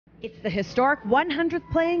It's the historic 100th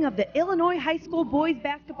playing of the Illinois High School Boys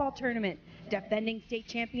Basketball Tournament. Defending state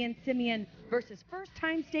champion Simeon versus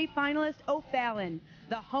first-time state finalist O'Fallon,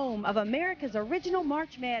 the home of America's original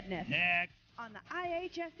March Madness. Next. On the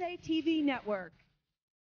IHSA TV network.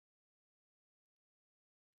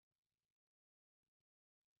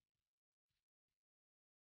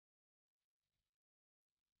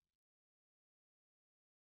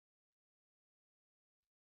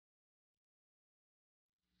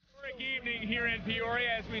 Evening here in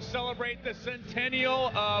Peoria as we celebrate the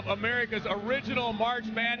centennial of America's original March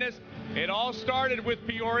Madness. It all started with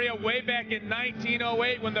Peoria way back in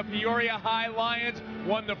 1908 when the Peoria High Lions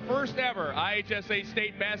won the first ever IHSA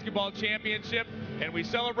State Basketball Championship. And we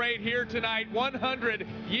celebrate here tonight 100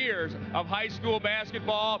 years of high school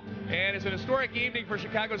basketball. And it's an historic evening for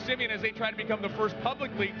Chicago Simeon as they try to become the first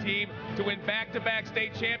public league team to win back-to-back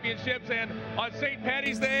state championships. And on St.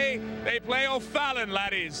 Patty's Day, they play O'Fallon,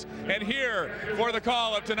 laddies. And here for the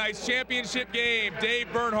call of tonight's championship game,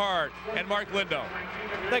 Dave Bernhardt and Mark Lindo.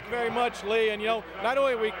 Thank you very much, Lee. And, you know, not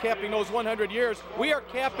only are we capping those 100 years, we are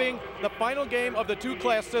capping the final game of the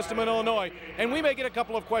two-class system in Illinois. And we may get a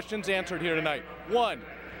couple of questions answered here tonight. One,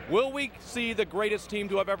 will we see the greatest team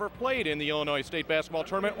to have ever played in the Illinois State Basketball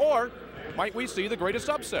Tournament, or might we see the greatest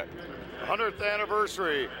upset? 100th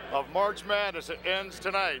anniversary of March Madness. It ends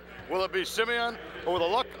tonight. Will it be Simeon, or will the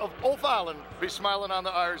luck of O'Fallon be smiling on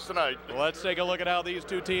the Irish tonight? Let's take a look at how these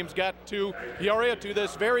two teams got to Peoria to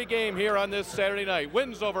this very game here on this Saturday night.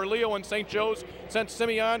 Wins over Leo and St. Joe's sent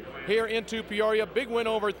Simeon here into Peoria. Big win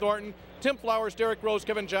over Thornton. Tim Flowers, Derek Rose,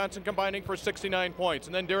 Kevin Johnson combining for 69 points.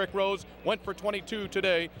 And then Derek Rose went for 22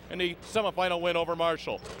 today in the semifinal win over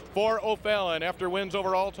Marshall. For O'Fallon, after wins over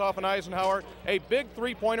Althoff and Eisenhower, a big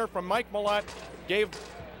three-pointer from Mike Malott gave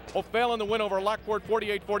O'Fallon the win over Lockport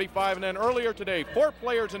 48-45. And then earlier today, 4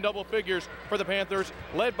 players in double figures for the Panthers,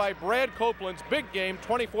 led by Brad Copeland's big game,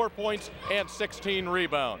 24 points and 16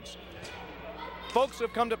 rebounds. Folks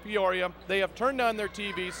have come to Peoria, they have turned on their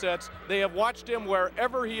TV sets, they have watched him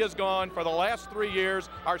wherever he has gone for the last 3 years.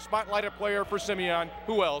 Our spotlighted player for Simeon,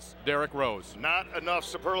 who else? Derek Rose. Not enough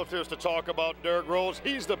superlatives to talk about Derek Rose.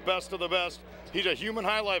 He's the best of the best. He's a human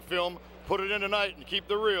highlight film. Put it in tonight and keep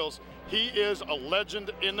the reels. He is a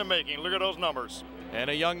legend in the making. Look at those numbers. And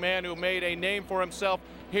a young man who made a name for himself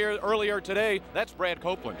here earlier today, that's Brad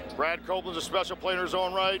Copeland. Brad Copeland's a special player in his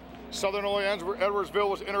own right. Southern Illinois, Edwardsville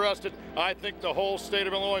was interested. I think the whole state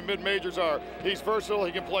of Illinois mid-majors are. He's versatile.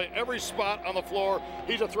 He can play every spot on the floor.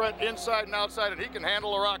 He's a threat inside and outside, and he can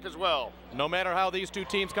handle a rock as well. No matter how these two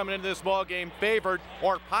teams coming into this ball game favored,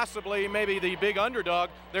 or possibly maybe the big underdog,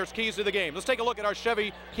 there's keys to the game. Let's take a look at our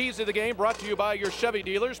Chevy keys to the game, brought to you by your Chevy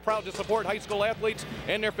dealers, proud to support high school athletes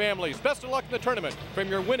and their families. Best of luck in the tournament from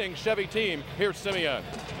your winning Chevy team. Here's Simeon.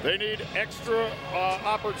 They need extra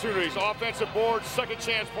opportunities, offensive boards, second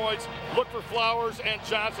chance points. Look for Flowers and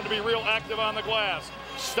Johnson to be real active on the glass.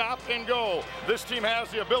 Stop and go. This team has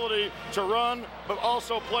the ability to run, but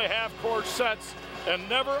also play half-court sets. And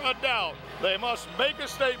never a doubt, they must make a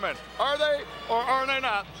statement. Are they or are they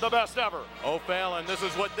not the best ever? O'Fallon, this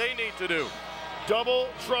is what they need to do. Double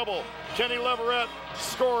trouble. Kenny Leverett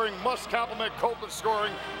scoring must complement Copeland's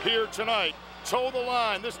scoring here tonight. Toe the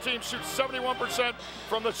line. This team shoots 71%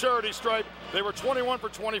 from the charity stripe. They were 21 for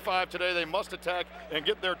 25 today. They must attack and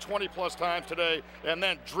get there 20-plus times today and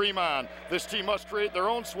then dream on. This team must create their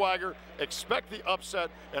own swagger, expect the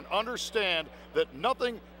upset, and understand that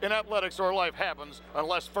nothing in athletics or life happens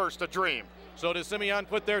unless first a dream. So does Simeon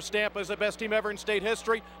put their stamp as the best team ever in state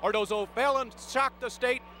history, or does O'Fallon shock the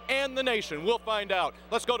state and the nation? We'll find out.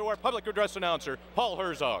 Let's go to our public address announcer, Paul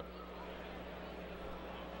Herzog.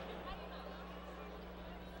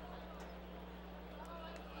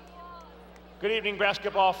 Good evening,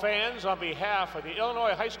 basketball fans. On behalf of the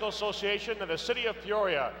Illinois High School Association and the City of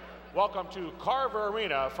Peoria, welcome to Carver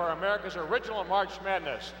Arena for America's original March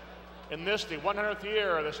Madness. In this, the 100th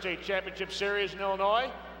year of the state championship series in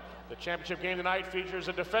Illinois, the championship game tonight features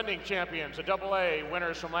the defending champions, the AA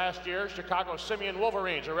winners from last year, Chicago Simeon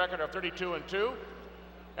Wolverines, a record of 32-2,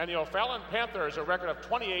 and the O'Fallon Panthers, a record of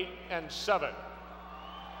 28-7.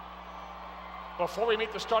 Before we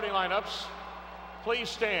meet the starting lineups, please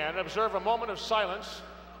stand and observe a moment of silence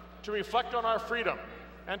to reflect on our freedom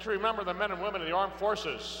and to remember the men and women of the armed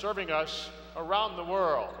forces serving us around the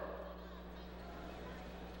world.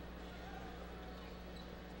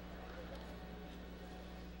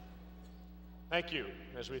 Thank you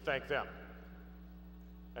as we thank them.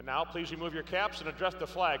 And now please remove your caps and address the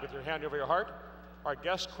flag with your hand over your heart. Our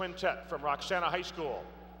guest quintet from Roxana High School: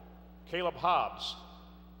 Caleb Hobbs,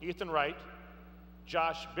 Ethan Wright,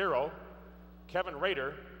 Josh Biro, Kevin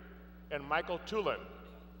Rader, and Michael Tulin.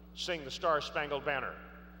 sing the Star-Spangled Banner.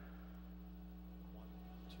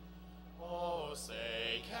 Oh,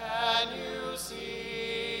 say, can you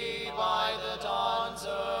see by the dawn's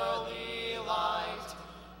early light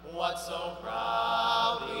what so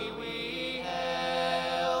proudly we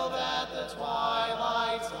hailed at the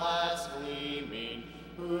twilight's last gleaming,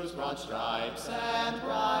 whose broad stripes and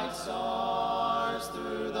bright stars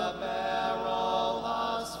through the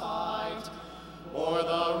perilous fight o'er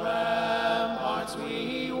the ramparts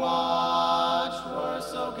we watched were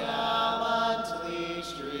so gallantly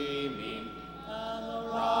streaming, and the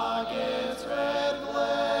rocket's red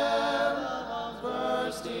glare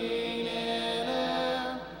bursting in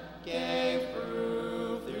air gave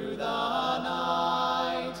proof through the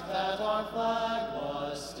night that our flag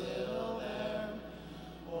was still there.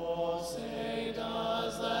 Oh, say,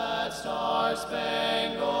 does that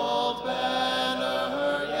star-spangled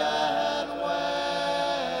banner yet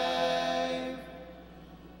wave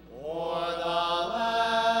o'er the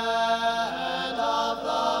land of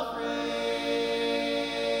the free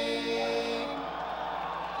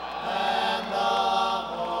and the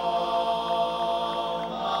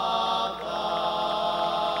home of the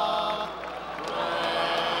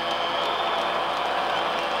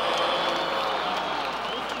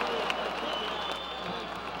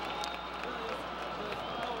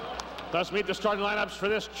Let's meet the starting lineups for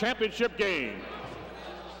this championship game.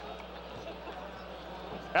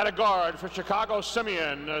 At a guard for Chicago,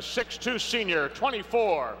 Simeon, a 6'2" senior,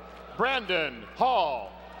 24, Brandon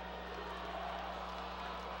Hall.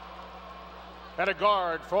 At a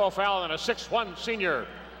guard for O'Fallon, a 6'1" senior,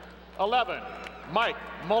 11, Mike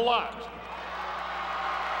Molat.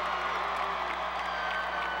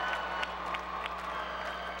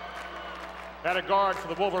 At a guard for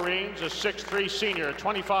the Wolverines, a 6'3" senior,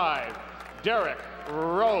 25, Derek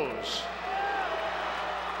Rose.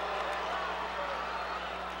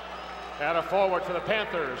 At a forward for the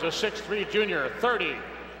Panthers, a 6'3" junior, 30,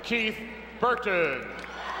 Keith Burton.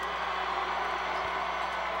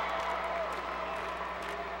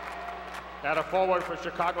 At a forward for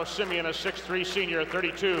Chicago, Simeon, a 6'3" senior,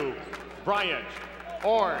 32, Bryant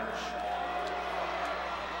Orange.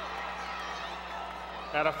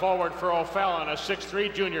 At a forward for O'Fallon, a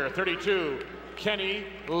 6'3" junior, 32, Kenny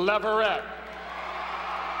Leverett.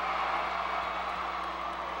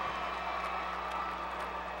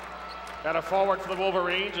 At a forward for the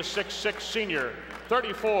Wolverines, a 6'6" senior,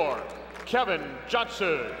 34, Kevin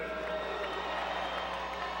Johnson.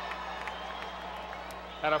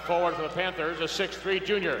 At a forward for the Panthers, a 6'3"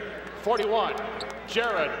 junior, 41,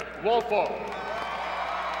 Jared Wolfo.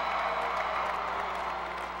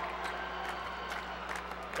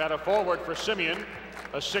 At a forward for Simeon,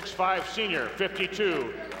 a 6'5" senior,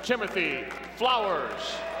 52, Timothy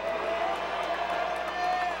Flowers.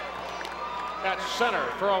 At center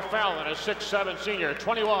for O'Fallon, a 6'7" senior,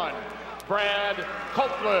 21, Brad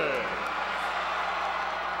Copeland.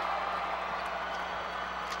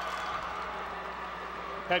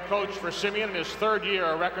 Head coach for Simeon in his third year,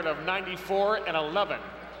 a record of 94-11,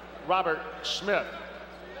 Robert Smith.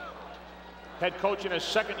 Head coach in his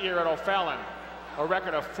second year at O'Fallon, a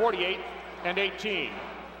record of 48-18,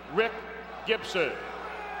 Rick Gibson.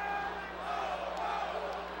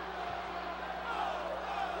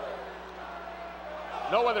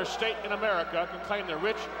 No other state in America can claim the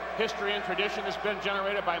rich history and tradition that's been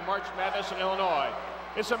generated by March Madness in Illinois.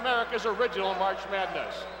 It's America's original March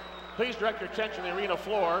Madness. Please direct your attention to the arena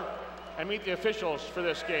floor and meet the officials for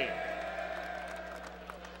this game.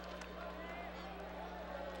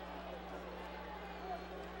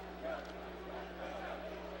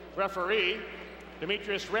 Referee,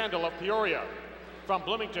 Demetrius Randall of Peoria. From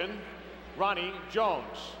Bloomington, Ronnie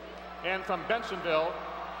Jones. And from Bensonville,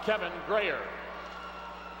 Kevin Grayer.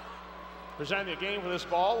 Presenting the game for this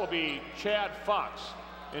ball will be Chad Fox,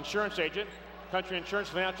 insurance agent, Country Insurance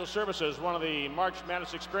Financial Services, one of the March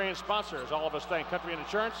Madness Experience sponsors. All of us thank Country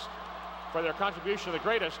Insurance for their contribution to the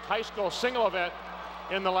greatest high school single event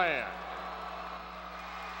in the land.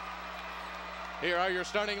 Here are your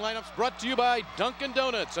starting lineups brought to you by Dunkin'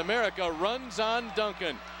 Donuts. America runs on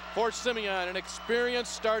Dunkin'. For Simeon, an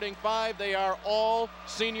experienced starting five. They are all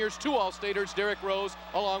seniors, two All-Staters, Derek Rose,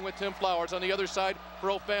 along with Tim Flowers. On the other side,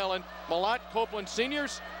 for O'Fallon, Malat, Copeland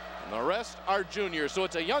seniors, and the rest are juniors. So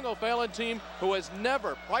it's a young O'Fallon team who has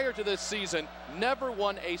never, prior to this season, never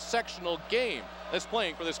won a sectional game that's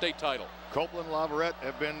playing for the state title. Copeland and Leverett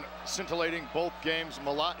have been scintillating both games.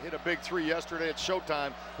 Malat hit a big three yesterday at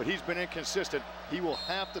showtime, but he's been inconsistent. He will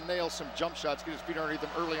have to nail some jump shots, get his feet underneath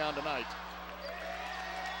them early on tonight.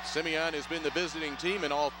 Simeon has been the visiting team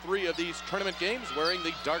in all three of these tournament games, wearing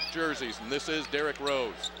the dark jerseys, and this is Derek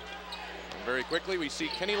Rose. Very quickly, we see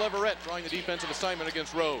Kenny Leverett drawing the defensive assignment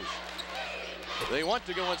against Rose. They want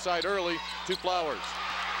to go inside early to Flowers.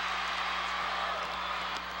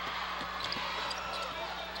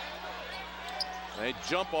 They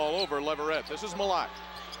jump all over Leverett. This is Malak.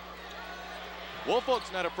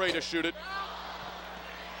 Woolfolk's not afraid to shoot it.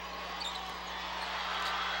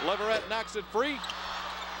 Leverett knocks it free.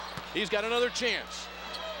 He's got another chance.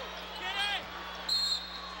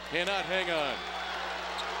 Cannot hang on.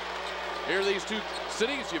 Here are these two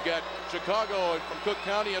cities. You've got Chicago from Cook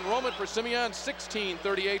County. Enrollment for Simeon,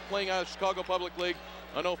 1638, playing out of Chicago Public League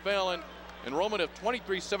on O'Fallon. Enrollment of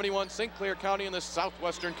 2371, St. Clair County in the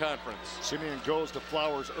Southwestern Conference. Simeon goes to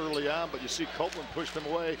Flowers early on, but you see Copeland pushed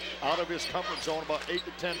him away out of his comfort zone about 8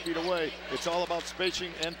 to 10 feet away. It's all about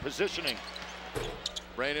spacing and positioning.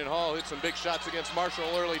 Brandon Hall hit some big shots against Marshall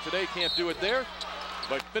early today. Can't do it there.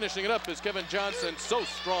 But finishing it up is Kevin Johnson, so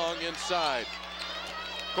strong inside.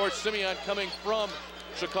 Of course, Simeon coming from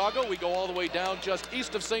Chicago. We go all the way down just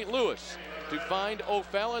east of St. Louis to find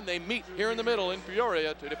O'Fallon. They meet here in the middle in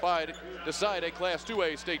Peoria to decide a Class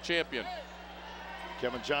 2A state champion.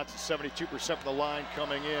 Kevin Johnson, 72% from the line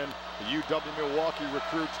coming in. The UW Milwaukee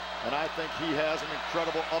recruits, and I think he has an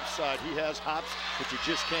incredible upside. He has hops that you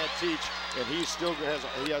just can't teach, and he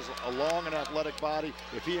has a long and athletic body.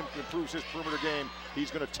 If he improves his perimeter game, he's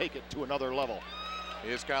going to take it to another level.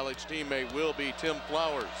 His college teammate will be Tim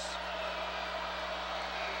Flowers.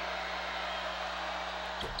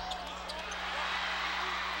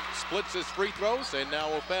 Splits his free throws, and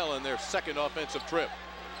now O'Fallon, their second offensive trip.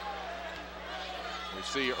 We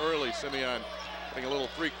see early Simeon putting a little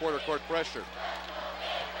three-quarter court pressure.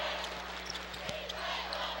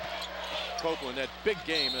 Copeland had big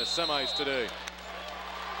game in the semis today.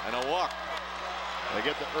 And a walk. They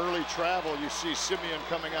get the early travel. You see Simeon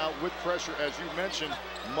coming out with pressure, as you mentioned,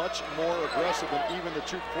 much more aggressive than even the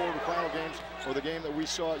two quarterfinal games or the game that we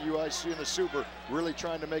saw at UIC in the Super, really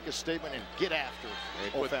trying to make a statement and get after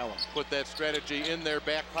O'Fallon. Put that strategy in their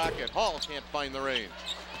back pocket. Hall can't find the range.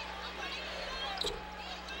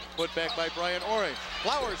 Put back by Brian Orange.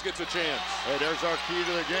 Flowers gets a chance. Hey, there's our key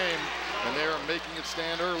to the game, and they are making it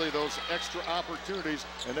stand early, those extra opportunities,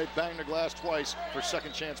 and they banged the glass twice for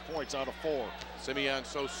second chance points out of 4. Simeon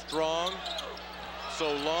so strong,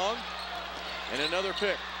 so long, and another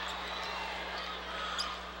pick.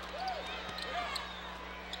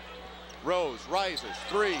 Rose rises,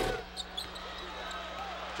 3.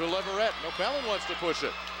 To Leverett. O'Fallon wants to push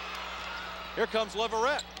it. Here comes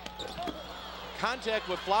Leverett. Contact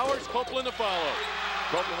with Flowers, Copeland to follow.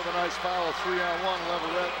 Copeland with a nice foul, 3-on-1.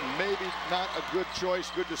 Leverett, maybe not a good choice,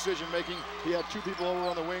 good decision making. He had 2 people over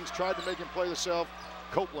on the wings, tried to make him play the self.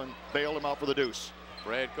 Copeland bailed him out for the deuce.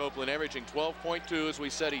 Brad Copeland averaging 12.2. As we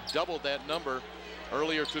said, he doubled that number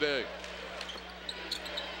earlier today.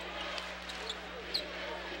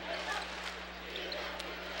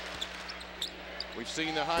 We've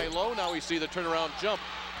seen the high-low, now we see the turnaround jump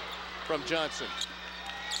from Johnson.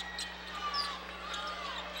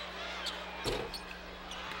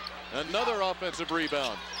 Another offensive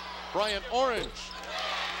rebound. Brian Orange.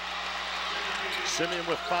 Simeon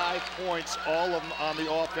with 5 points, all of them on the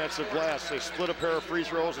offensive glass. They split a pair of free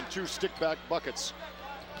throws and 2 stick-back buckets.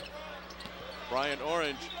 Brian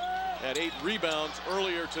Orange had 8 rebounds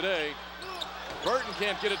earlier today. Burton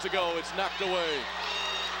can't get it to go. It's knocked away.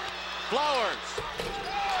 Flowers.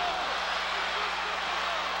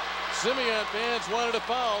 Simeon fans wanted a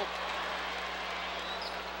foul.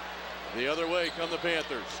 The other way come the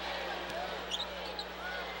Panthers.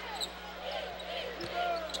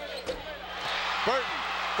 Burton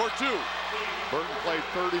for 2. Burton played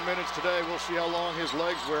 30 minutes today. We'll see how long his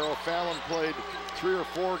legs wear. O'Fallon played 3 or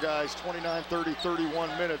 4 guys, 29, 30, 31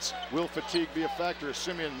 minutes. Will fatigue be a factor?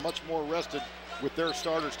 Simeon much more rested with their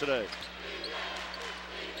starters today.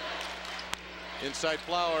 Inside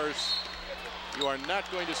Flowers. You are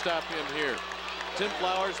not going to stop him here. Tim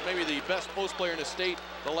Flowers, maybe the best post player in the state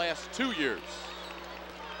the last 2 years.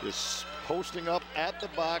 Is posting up at the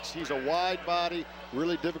box. He's a wide body,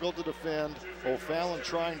 really difficult to defend. O'Fallon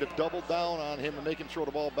trying to double down on him and make him throw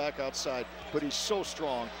the ball back outside. But he's so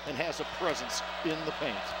strong and has a presence in the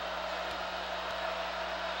paint.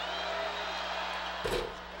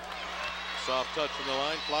 Soft touch from the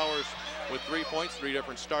line. Flowers with 3 points, 3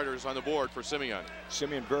 different starters on the board for Simeon.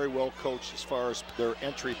 Simeon very well coached as far as their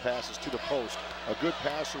entry passes to the post. A good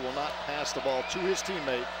passer will not pass the ball to his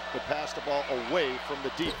teammate, but pass the ball away from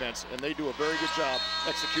the defense, and they do a very good job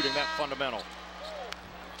executing that fundamental.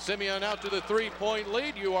 Simeon out to the 3-point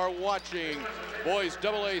lead. You are watching Boys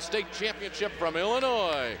AA State Championship from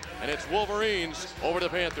Illinois, and it's Wolverines over the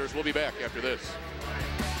Panthers. We'll be back after this.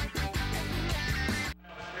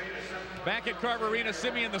 Back at Carver Arena,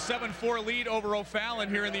 Simeon, the 7-4 lead over O'Fallon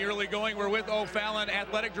here in the early going. We're with O'Fallon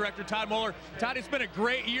Athletic Director Todd Moeller. Todd, it's been a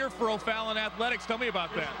great year for O'Fallon Athletics. Tell me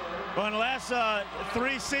about that. Well, in the last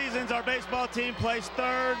 3 seasons, our baseball team placed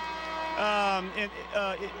third.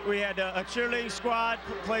 We had a cheerleading squad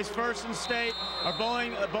placed first in state. Our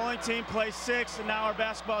bowling team placed sixth, and now our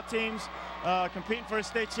basketball team's competing for a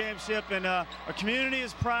state championship. And our community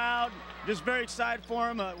is proud. Just very excited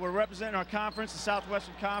for them. We're representing our conference, the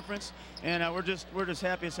Southwestern Conference, and we're just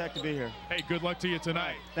happy as heck to be here. Hey, good luck to you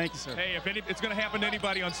tonight. Thank you, sir. Hey, if it's going to happen to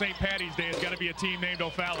anybody on St. Patty's Day, it's got to be a team named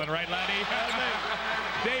O'Fallon, right, laddie?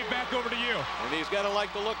 Dave, back over to you. And he's got to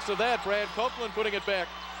like the looks of that. Brad Copeland putting it back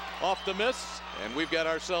off the miss, and we've got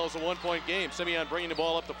ourselves a 1-point game. Simeon bringing the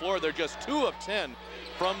ball up the floor. They're just 2 of 10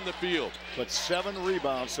 from the field. But 7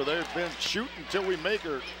 rebounds, so they've been shoot until we make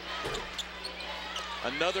her.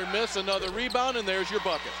 Another miss, another rebound, and there's your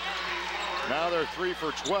bucket. Now they're 3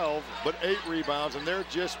 for 12, but 8 rebounds, and they're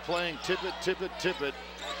just playing tip it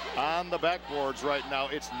on the backboards right now.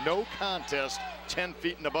 It's no contest, 10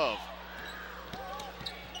 feet and above.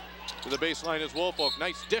 To the baseline is Woolfolk.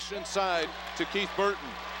 Nice dish inside to Keith Burton.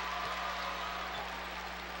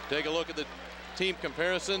 Take a look at the team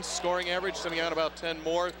comparisons. Scoring average, Simeon about 10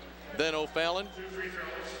 more than O'Fallon.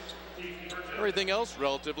 Everything else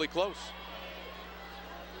relatively close.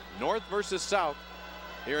 North versus South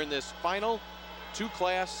here in this final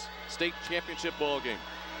 2-class state championship ball game.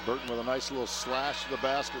 Burton with a nice little slash to the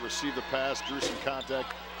basket, received the pass, drew some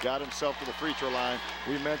contact, got himself to the free throw line.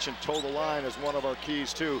 We mentioned toe the line as one of our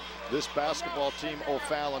keys too. This basketball team,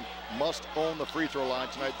 O'Fallon, must own the free throw line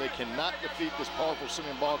tonight. They cannot defeat this powerful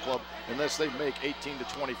Simeon ball club unless they make 18 to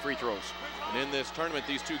 20 free throws. And in this tournament,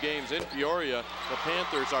 these 2 games in Peoria, the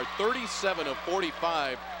Panthers are 37 of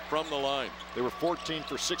 45 from the line. They were 14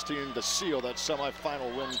 for 16 to seal that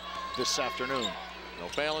semifinal win this afternoon.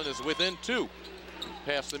 O'Fallon is within 2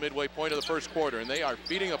 past the midway point of the first quarter, and they are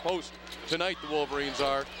feeding a post tonight, the Wolverines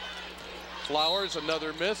are. Flowers,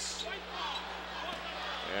 another miss.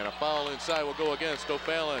 And a foul inside will go against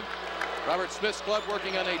O'Fallon. Robert Smith's club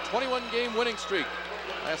working on a 21-game winning streak.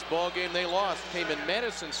 Last ball game they lost came in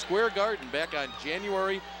Madison Square Garden back on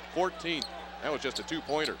January 14th. That was just a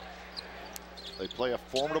 2-pointer. They play a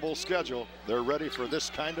formidable schedule. They're ready for this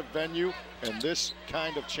kind of venue and this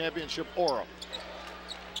kind of championship aura.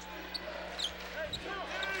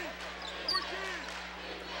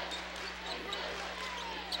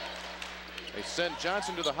 They send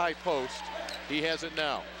Johnson to the high post. He has it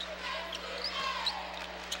now.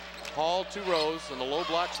 Hall to Rose on the low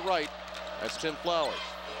blocks right. That's Tim Flowers.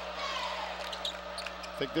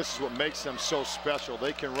 I think this is what makes them so special.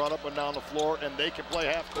 They can run up and down the floor, and they can play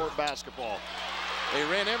half-court basketball. They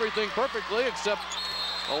ran everything perfectly except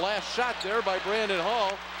the last shot there by Brandon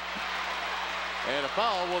Hall. And a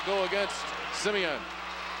foul will go against Simeon.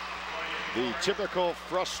 The typical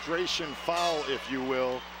frustration foul, if you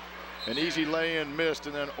will. An easy lay-in missed,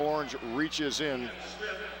 and then Orange reaches in.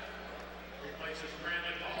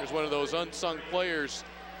 Here's one of those unsung players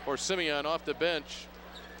for Simeon off the bench.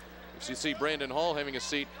 You see Brandon Hall having a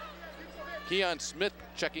seat. Keon Smith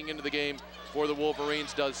checking into the game for the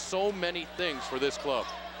Wolverines, does so many things for this club.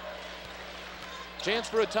 Chance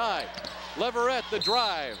for a tie. Leverett, the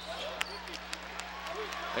drive.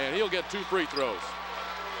 And he'll get 2 free throws.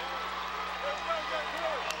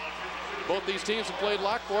 Both these teams have played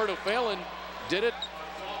Lockport. O'Fallon did it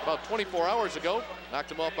about 24 hours ago. Knocked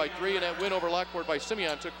them off by 3, and that win over Lockport by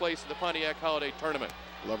Simeon took place in the Pontiac Holiday Tournament.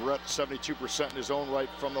 Leverett 72% in his own right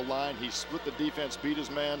from the line. He split the defense, beat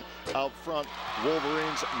his man out front.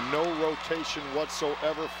 Wolverines, no rotation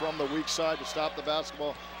whatsoever from the weak side to stop the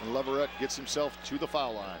basketball, and Leverett gets himself to the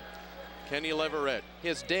foul line. Kenny Leverett.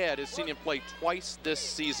 His dad has seen him play twice this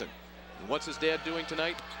season. And what's his dad doing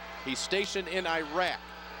tonight? He's stationed in Iraq.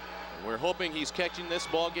 And we're hoping he's catching this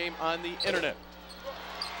ball game on the internet.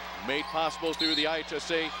 Made possible through the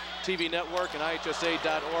IHSA TV network and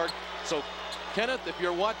IHSA.org. So Kenneth, if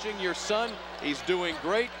you're watching your son, he's doing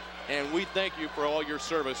great, and we thank you for all your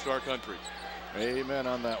service to our country. Amen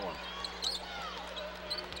on that one.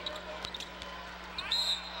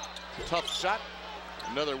 Tough shot.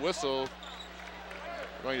 Another whistle.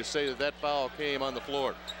 I'm going to say that that foul came on the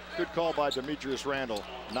floor. Good call by Demetrius Randall.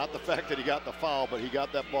 Not the fact that he got the foul, but he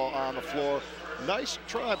got that ball on the floor. Nice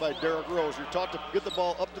try by Derek Rose. You're taught to get the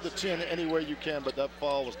ball up to the 10 any way you can, but that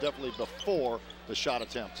foul was definitely before the shot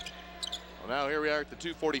attempt. Well, now here we are at the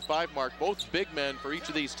 2:45 mark. Both big men for each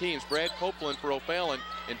of these teams. Brad Copeland for O'Fallon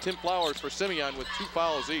and Tim Flowers for Simeon with 2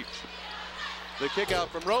 fouls each. The kick out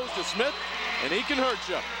from Rose to Smith, and he can hurt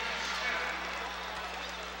you.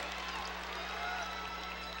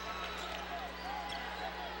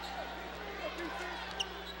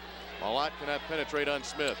 Malott cannot penetrate on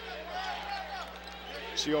Smith.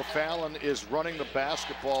 See, O'Fallon is running the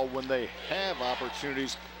basketball when they have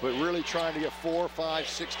opportunities, but really trying to get 4, 5,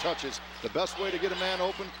 6 touches. The best way to get a man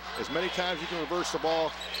open, as many times you can reverse the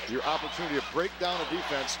ball, your opportunity to break down a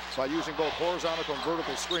defense by using both horizontal and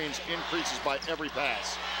vertical screens increases by every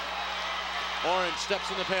pass. Orange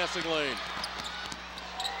steps in the passing lane.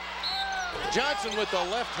 Johnson with the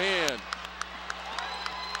left hand.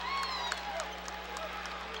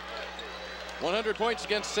 100 points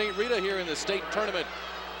against St. Rita here in the state tournament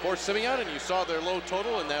for Simeon, and you saw their low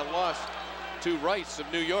total in that loss to Rice of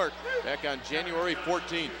New York back on January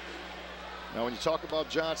 14th. Now, when you talk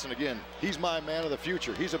about Johnson, again, he's my man of the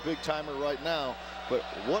future. He's a big timer right now, but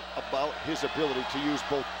what about his ability to use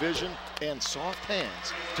both vision and soft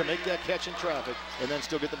hands to make that catch in traffic and then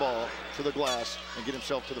still get the ball to the glass and get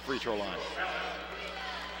himself to the free throw line?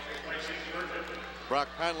 Brock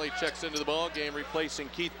Conley checks into the ball game, replacing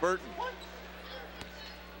Keith Burton.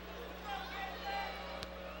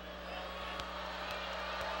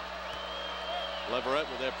 Leverett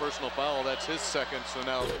with that personal foul, that's his second. So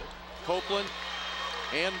now Copeland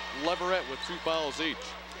and Leverett with 2 fouls each.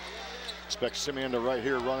 Expect Simeon to right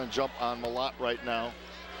here run and jump on Malott right now.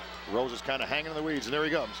 Rose is kind of hanging in the weeds, and there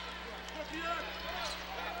he comes.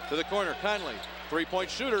 To the corner, Conley, 3-point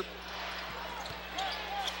shooter.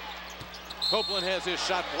 Copeland has his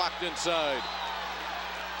shot blocked inside.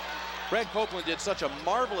 Brad Copeland did such a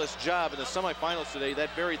marvelous job in the semifinals today,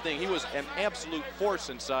 that very thing. He was an absolute force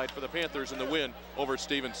inside for the Panthers in the win over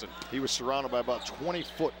Stevenson. He was surrounded by about 20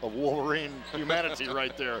 foot of Wolverine humanity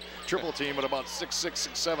right there. Triple team at about 6'6",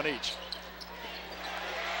 6'7" each.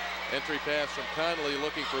 Entry pass from Conley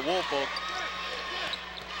looking for Woolfolk.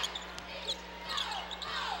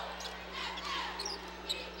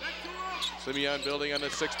 Simeon building on a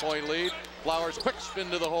 6-point lead. Flowers quick spin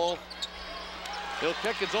to the hole. He'll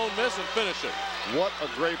kick his own miss and finish it. What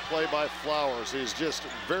a great play by Flowers. He's just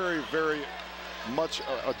very, very much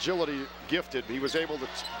agility gifted. He was able to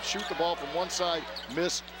shoot the ball from one side,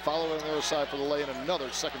 miss, follow it on the other side for the lay, and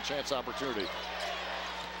another second chance opportunity.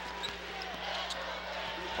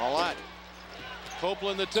 Malott.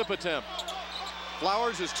 Copeland the tip attempt.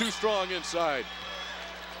 Flowers is too strong inside.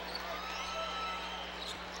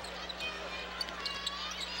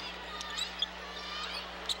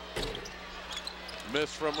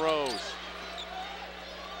 Miss from Rose.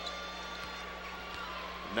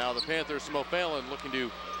 Now the Panthers from O'Fallon looking to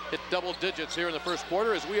hit double digits here in the first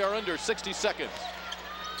quarter as we are under 60 seconds.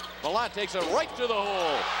 Malott takes it right to the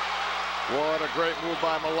hole. What a great move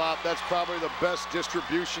by Malott. That's probably the best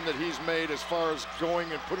distribution that he's made as far as going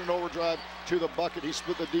and putting overdrive to the bucket. He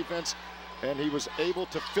split the defense, and he was able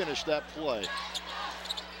to finish that play.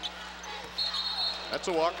 That's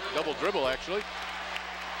a walk, double dribble actually.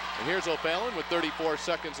 And here's O'Fallon with 34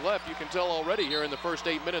 seconds left. You can tell already here in the first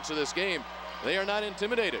 8 minutes of this game, they are not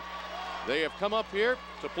intimidated. They have come up here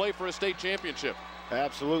to play for a state championship.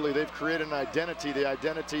 Absolutely, they've created an identity. The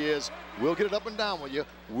identity is, we'll get it up and down with you,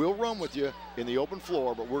 we'll run with you in the open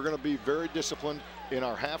floor, but we're going to be very disciplined in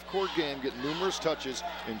our half-court game, get numerous touches,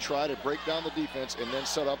 and try to break down the defense, and then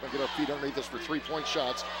set up and get our feet underneath us for 3-point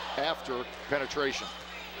shots after penetration.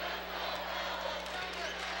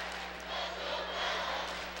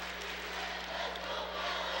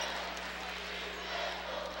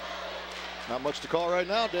 Not much to call right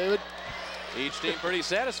now, David. Each team pretty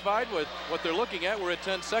satisfied with what they're looking at. We're at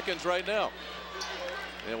 10 seconds right now.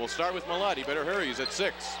 And we'll start with Malott. He better hurry. He's at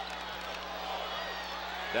 6.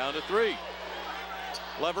 Down to 3.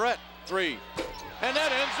 Leverett, 3. And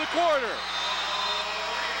that ends the quarter.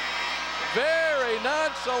 Very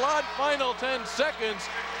nonchalant final 10 seconds.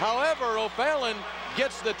 However, O'Fallon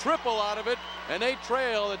gets the triple out of it, and they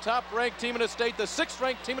trail the top-ranked team in the state, the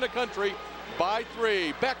 6th-ranked team in the country, by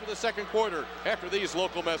 3. Back to the second quarter after these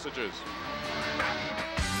local messages.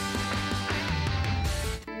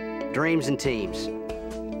 Dreams and teams.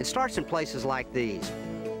 It starts in places like these,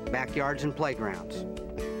 backyards and playgrounds.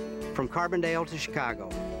 From Carbondale to Chicago,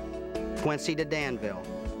 Quincy to Danville,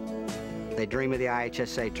 they dream of the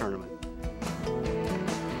IHSA tournament.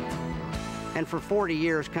 And for 40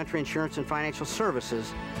 years, Country Insurance and Financial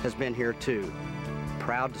Services has been here too,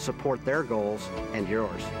 proud to support their goals and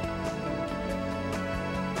yours.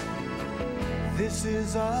 This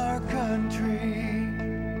is our country.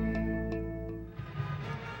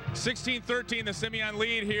 16-13, the Simeon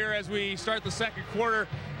lead here as we start the second quarter.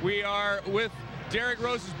 We are with Derrick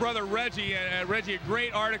Rose's brother, Reggie. Reggie, a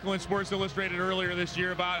great article in Sports Illustrated earlier this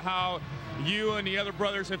year about how you and the other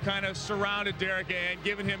brothers have kind of surrounded Derrick and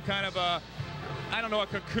given him kind of a, I don't know, a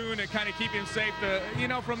cocoon to kind of keep him safe, you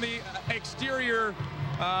know, from the exterior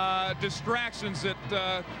distractions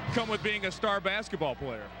that come with being a star basketball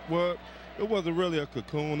player? Well, it wasn't really a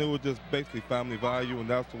cocoon. It was just basically family value, and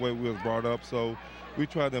that's the way we was brought up. So we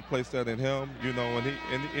tried to place that in him, you know, and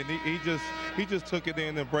he just took it in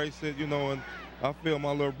and embraced it, you know. And I feel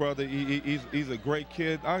my little brother, he's a great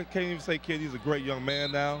kid. I can't even say kid, he's a great young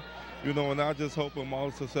man now, you know. And I just hope him all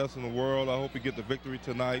the success in the world. I hope he get the victory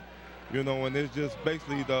tonight. You know, and it's just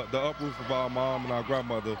basically the uproot of our mom and our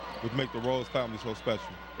grandmother would make the Rose family so special.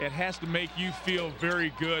 It has to make you feel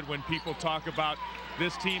very good when people talk about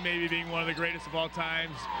this team maybe being one of the greatest of all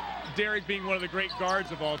times, Derek being one of the great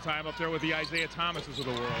guards of all time up there with the Isaiah Thomases of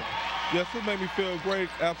the world. Yes, it made me feel great,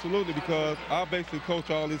 absolutely, because I basically coach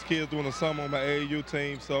all these kids during the summer on my AAU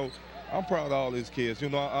team, so I'm proud of all these kids. You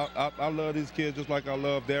know, I love these kids just like I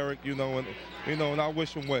love Derek, you know, and I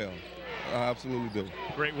wish them well. I absolutely do.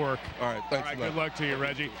 Great work. All right, thanks. All right, good luck to you,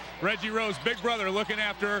 Reggie. Reggie Rose, big brother, looking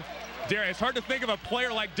after Derek. It's hard to think of a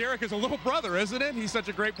player like Derek as a little brother, isn't it? He's such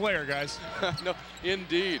a great player, guys. No,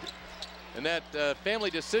 indeed. And that family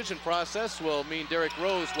decision process will mean Derek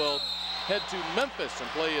Rose will head to Memphis and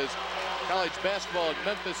play his college basketball at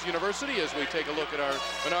Memphis University as we take a look at our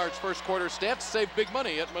Menards first quarter stats. Save big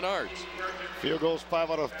money at Menards. Field goals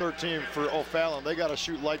 5 out of 13 for O'Fallon. They got to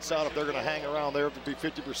shoot lights out if they're going to hang around there to be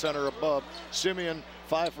 50% or above. Simeon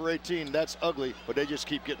 5 for 18. That's ugly, but they just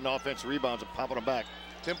keep getting offensive rebounds and popping them back.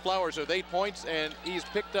 Tim Flowers with 8 points, and he's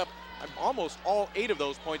picked up almost all 8 of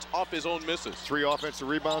those points off his own misses. 3 offensive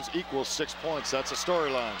rebounds equals 6 points. That's a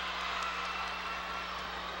storyline.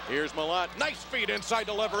 Here's Malott. Nice feed inside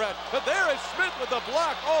to Leverett. But there is Smith with the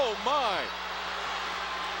block. Oh, my.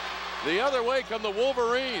 The other way come the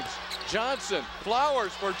Wolverines. Johnson,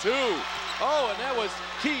 Flowers for 2. Oh, and that was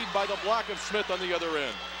keyed by the block of Smith on the other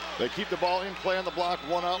end. They keep the ball in play on the block,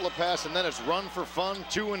 1 outlet pass, and then it's run for fun,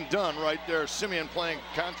 2 and done right there. Simeon playing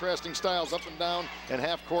contrasting styles up and down and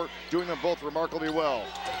half court, doing them both remarkably well.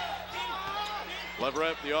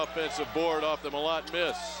 Leverett, the offensive board off the Malott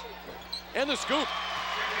miss. And the scoop.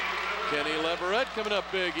 Kenny Leverett coming up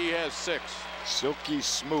big. He has 6. Silky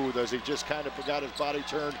smooth as he just kind of got his body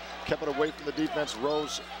turned, kept it away from the defense.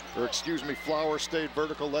 Flowers stayed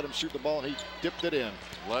vertical, let him shoot the ball, and he dipped it in.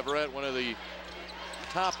 Leverett, one of the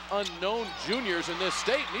top unknown juniors in this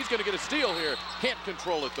state, and he's going to get a steal here. Can't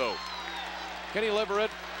control it, though. Kenny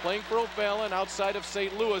Leverett playing for O'Fallon outside of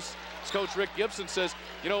St. Louis. As Coach Rick Gibson says,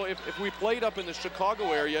 you know, if we played up in the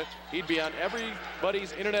Chicago area, he'd be on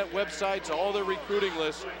everybody's internet websites, all their recruiting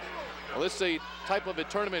lists. Well, this is a type of a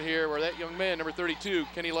tournament here where that young man, number 32,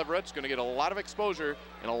 Kenny Leverett's going to get a lot of exposure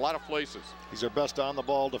in a lot of places. He's our best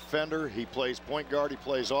on-the-ball defender. He plays point guard. He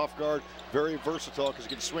plays off guard. Very versatile because he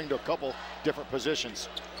can swing to a couple different positions.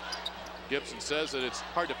 Gibson says that it's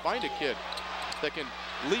hard to find a kid that can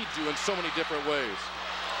lead you in so many different ways.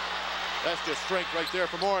 That's just strength right there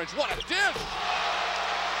from Orange. What a dish!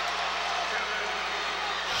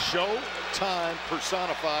 Showtime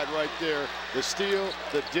personified right there. The steal,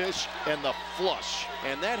 the dish, and the flush.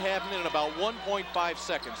 And that happened in about 1.5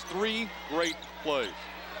 seconds. 3 great plays.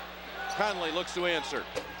 Conley looks to answer.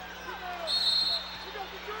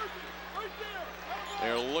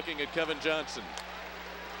 They're looking at Kevin Johnson.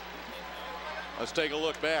 Let's take a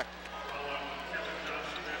look back.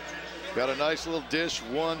 Got a nice little dish,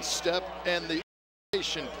 1 step, and the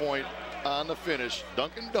point on the finish.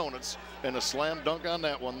 Dunkin' Donuts and a slam dunk on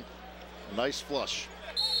that one. Nice flush.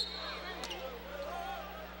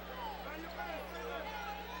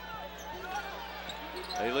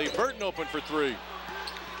 They leave Burton open for 3.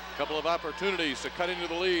 Couple of opportunities to cut into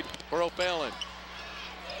the lead for O'Fallon.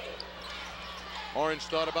 Orange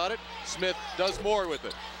thought about it. Smith does more with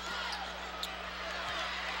it.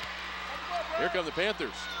 Here come the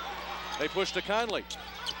Panthers. They push to Conley.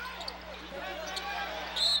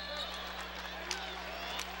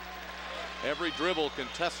 Every dribble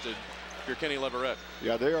contested if you're Kenny Leverett.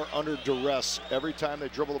 Yeah, they are under duress every time they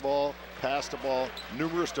dribble the ball, pass the ball.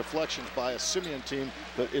 Numerous deflections by a Simeon team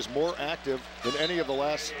that is more active than any of the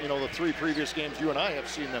last, the 3 previous games you and I have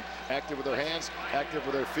seen them. Active with their hands, active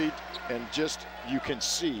with their feet, and just you can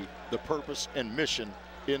see the purpose and mission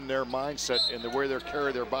in their mindset and the way they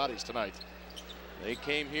carry their bodies tonight. They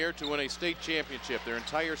came here to win a state championship their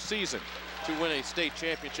entire season. To win a state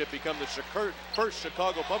championship, become the first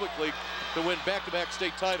Chicago Public League to win back-to-back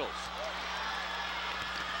state titles.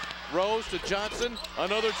 Rose to Johnson,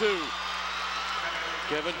 another 2.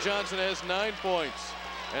 Kevin Johnson has 9 points,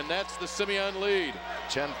 and that's the Simeon lead.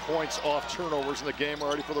 10 points off turnovers in the game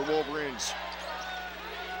already for the Wolverines.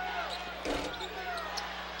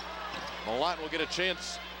 Malott will get a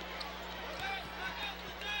chance.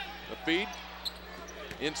 The feed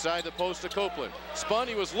inside the post to Copeland. Spun,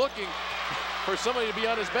 he was looking. for somebody to be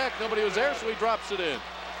on his back. Nobody was there, so he drops it in.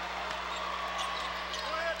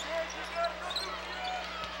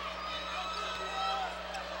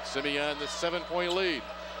 Simeon, the 7-point lead.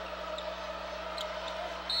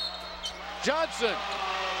 Johnson.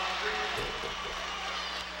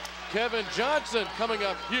 Kevin Johnson coming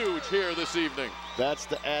up huge here this evening. That's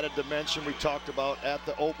the added dimension we talked about at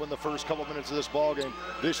the open the first couple minutes of this ball game.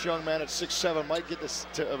 This young man at 6'7" might get this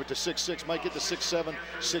to 6'6", might get to 6'7",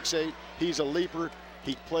 6'8". He's a leaper.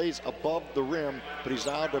 He plays above the rim, but he's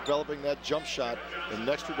now developing that jump shot, an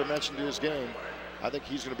extra dimension to his game. I think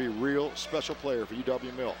he's going to be a real special player for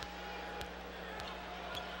UW-Mill.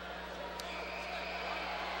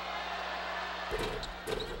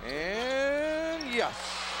 And yes.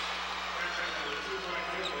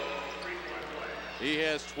 He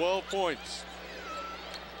has 12 points.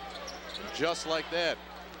 Just like that,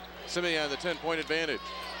 Simeon the 10-point advantage.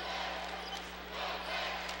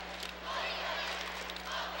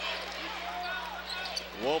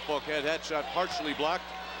 Woolfolk had that shot partially blocked.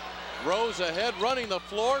 Rose ahead, running the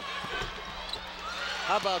floor.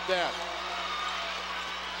 How about that?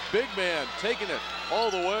 Big man taking it all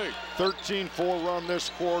the way. 13-4 run this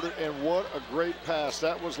quarter, and what a great pass.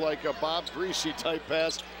 That was like a Bob Greasy type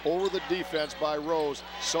pass over the defense by Rose.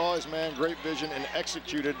 Saw his man, great vision, and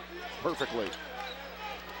executed perfectly.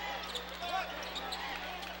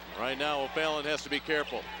 Right now, O'Fallon has to be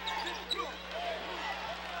careful.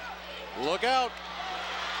 Look out.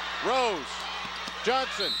 Rose,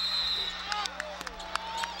 Johnson.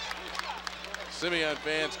 Simeon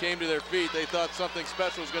fans came to their feet. They thought something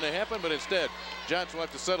special was going to happen, but instead, Johnson will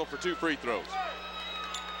have to settle for 2 free throws.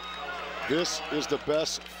 This is the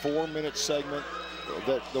best 4-minute segment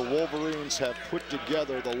that the Wolverines have put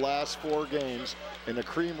together the last 4 games, and the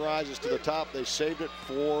cream rises to the top. They saved it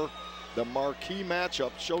for the marquee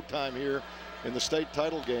matchup, showtime here in the state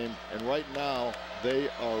title game, and right now they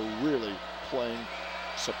are really playing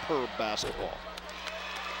superb basketball.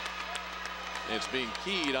 It's being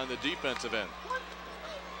keyed on the defensive end.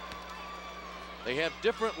 They have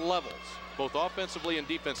different levels, both offensively and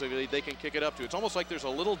defensively, they can kick it up to. It's almost like there's a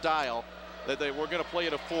little dial that we're going to play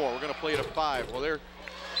at a 4, we're going to play at a 5. Well, they're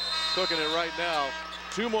cooking it right now.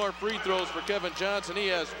 2 more free throws for Kevin Johnson. He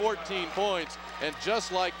has 14 points, and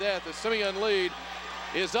just like that, the Simeon lead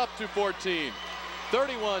is up to 14.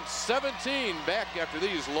 31-17 back after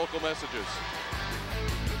these local messages.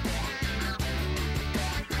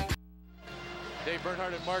 Dave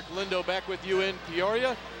Bernhardt and Mark Lindo back with you in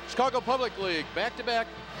Peoria. Chicago Public League, back-to-back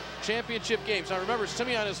championship games. Now remember,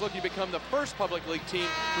 Simeon is looking to become the first Public League team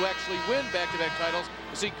to actually win back-to-back titles.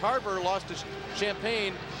 You see, Carver lost to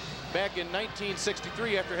Champaign back in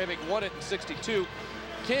 1963 after having won it in 62.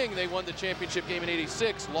 King, they won the championship game in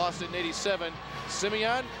 86, lost it in 87.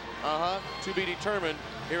 Simeon, to be determined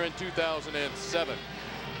here in 2007.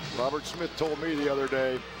 Robert Smith told me the other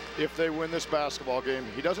day, if they win this basketball game,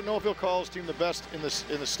 he doesn't know if he'll call his team the best in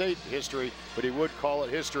the state history, but he would call it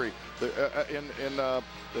history in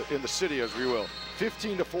the city, as we will.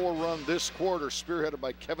 15-4 run this quarter, spearheaded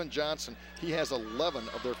by Kevin Johnson. He has 11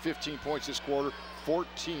 of their 15 points this quarter,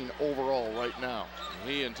 14 overall right now.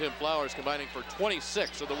 He and Tim Flowers combining for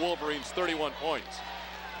 26 of the Wolverines' 31 points.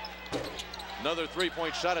 Another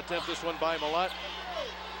 3-point shot attempt, this one by Malott.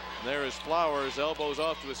 And there is Flowers, elbows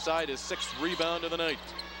off to his side, his 6th rebound of the night.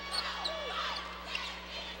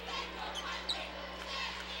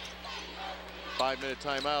 Five-minute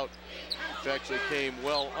timeout, which actually came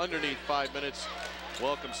well underneath 5 minutes.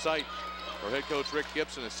 Welcome sight for head coach Rick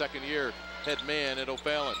Gibson, a second-year head man at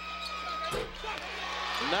O'Fallon.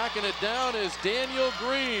 Knocking it down is Daniel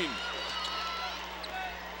Green.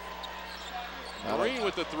 Green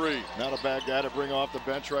with the 3. Not a bad guy to bring off the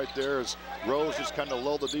bench right there, as Rose just kind of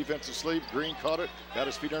lulled the defense to sleep. Green caught it, got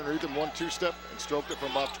his feet underneath him, 1-2 step, and stroked it from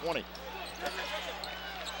about 20.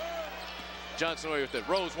 Johnson away with it.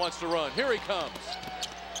 Rose wants to run. Here he comes.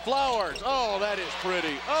 Flowers. Oh, that is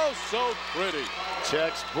pretty. Oh, so pretty.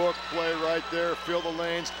 Textbook play right there. Fill the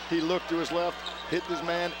lanes. He looked to his left, hit his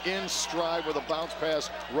man in stride with a bounce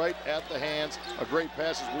pass right at the hands. A great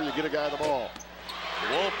pass is where you get a guy the ball.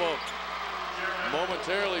 Woolfolk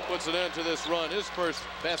momentarily puts an end to this run. His first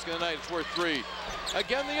basket of the night is worth 3.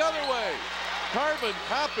 Again the other way. Carbon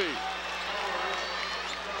copy.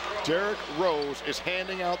 Derrick Rose is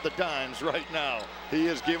handing out the dimes right now. He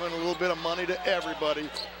is giving a little bit of money to everybody.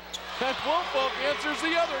 And Woolfolk answers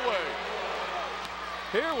the other way.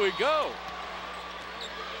 Here we go.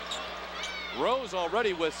 Rose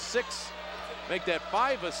already with 6, make that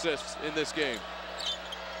 5 assists in this game.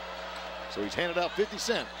 So he's handed out 50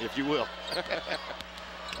 cents, if you will.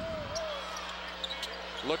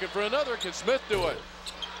 Looking for another. Can Smith do it?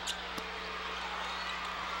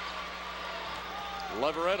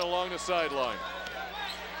 Leverett along the sideline.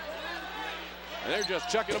 And they're just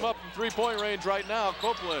chucking them up from three-point range right now.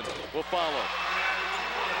 Copeland will follow.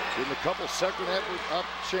 Getting a couple second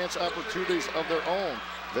chance opportunities of their own.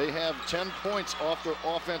 They have 10 points off their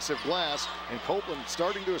offensive glass, and Copeland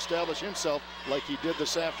starting to establish himself like he did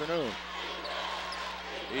this afternoon.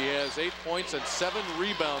 He has 8 points and 7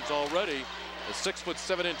 rebounds already. The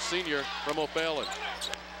 6'7" senior from O'Fallon.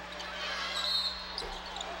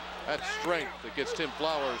 That strength that gets Tim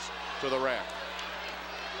Flowers to the rack.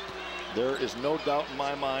 There is no doubt in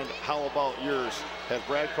my mind. How about yours? Has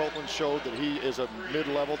Brad Copeland showed that he is a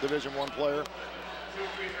mid-level Division I player?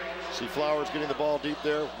 See Flowers getting the ball deep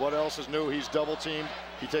there. What else is new? He's double teamed.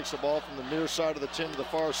 He takes the ball from the near side of the 10 to the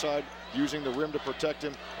far side, using the rim to protect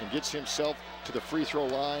him, and gets himself to the free throw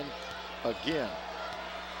line again.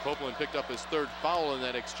 Copeland picked up his 3rd foul in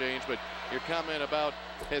that exchange, but your comment about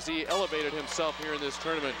has he elevated himself here in this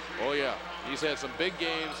tournament? Oh yeah, he's had some big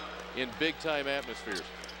games in big-time atmospheres.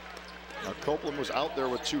 Now, Copeland was out there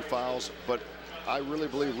with 2 fouls, but I really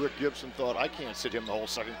believe Rick Gibson thought, I can't sit him the whole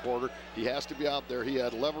second quarter. He has to be out there. He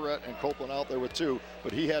had Leverett and Copeland out there with 2,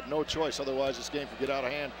 but he had no choice. Otherwise, this game could get out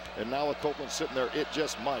of hand. And now with Copeland sitting there, it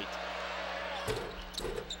just might.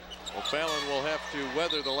 O'Fallon will have to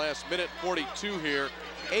weather the last minute 42 here.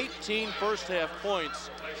 18 first-half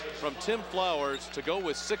points from Tim Flowers to go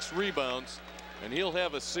with 6 rebounds, and he'll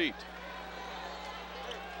have a seat.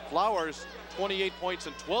 Flowers, 28 points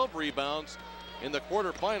and 12 rebounds in the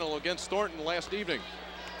quarterfinal against Thornton last evening.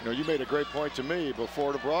 You know, you made a great point to me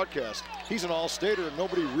before the broadcast. He's an all-stater, and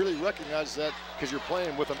nobody really recognizes that because you're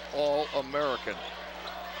playing with an all-American.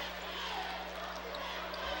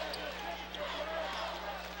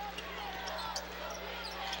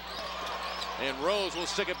 And Rose will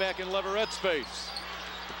stick it back in Leverett's face.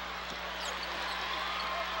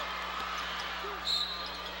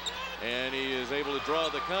 And he is able to draw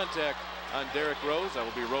the contact on Derrick Rose. That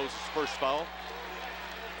will be Rose's first foul.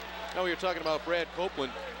 Now we were talking about Brad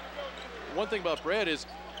Copeland. One thing about Brad is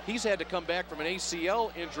he's had to come back from an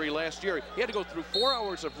ACL injury last year. He had to go through 4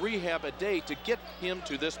 hours of rehab a day to get him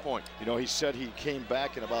to this point. You know, he said he came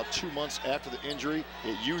back in about 2 months after the injury.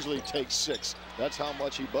 It usually takes 6. That's how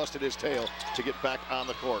much he busted his tail to get back on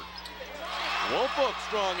the court. Woolfolk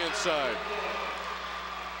strong inside.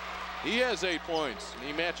 He has 8 points, and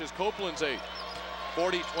he matches Copeland's 8.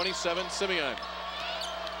 40-27 Simeon.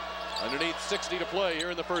 Underneath 60 to play here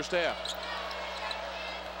in the first half.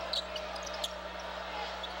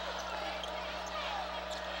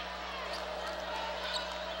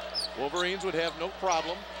 Wolverines would have no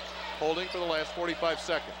problem holding for the last 45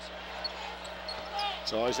 seconds.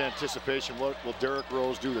 It's always anticipation. What will Derrick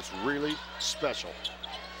Rose do that's really special?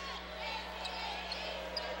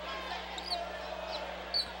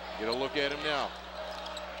 Get a look at him now.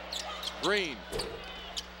 Green.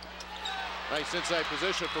 Nice inside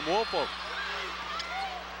position from Woolfolk.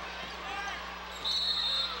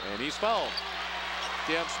 And he's fouled.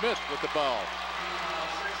 Cam Smith with the foul.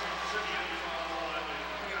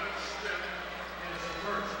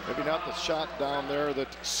 Maybe not the shot down there that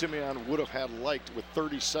Simeon would have had liked with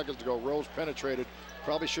 30 seconds to go. Rose penetrated.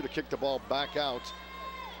 Probably should have kicked the ball back out.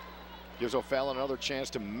 Gives O'Fallon another chance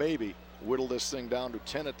to maybe whittle this thing down to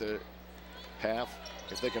 10 at the half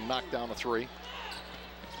if they can knock down a 3.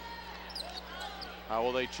 How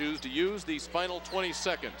will they choose to use these final 20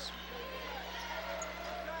 seconds?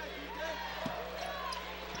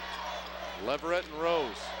 Leverett and Rose.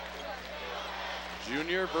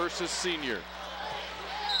 Junior versus senior.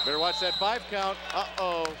 Better watch that 5 count.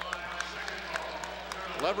 Uh-oh.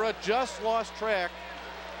 Leverett just lost track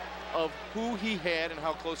of who he had and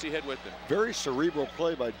how close he had with him. Very cerebral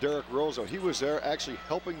play by Derrick Rose. He was there actually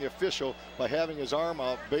helping the official by having his arm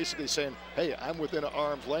out, basically saying, hey, I'm within an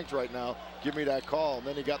arm's length right now. Give me that call. And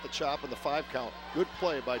then he got the chop and the 5 count. Good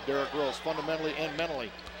play by Derrick Rose, fundamentally and mentally.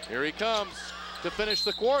 Here he comes to finish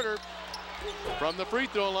the quarter from the free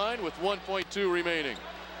throw line with 1.2 remaining.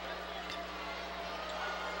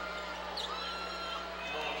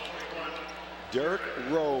 Derrick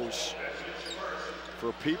Rose,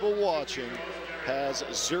 for people watching, has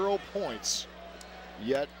 0 points,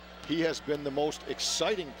 yet he has been the most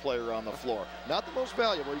exciting player on the floor. Not the most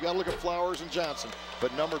valuable. You got to look at Flowers and Johnson,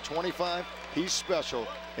 but number 25, he's special,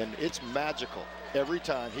 and it's magical every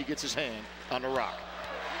time he gets his hand on the rock.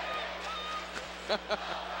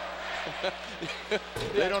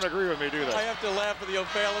 They don't agree with me, do they? I have to laugh at the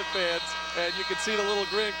O'Fallon fans, and you can see the little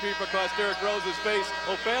grin creep across Derrick Rose's face.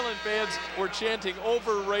 O'Fallon fans were chanting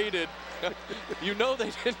overrated. You know they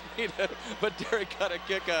didn't mean it, but Derrick got a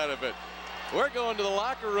kick out of it. We're going to the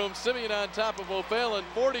locker room. Simeon on top of O'Fallon,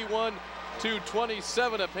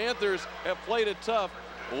 32-27. The Panthers have played it tough.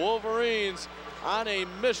 Wolverines on a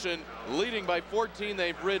mission, leading by 14.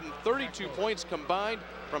 They've ridden 32 points combined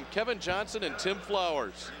from Kevin Johnson and Tim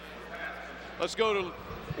Flowers. Let's go to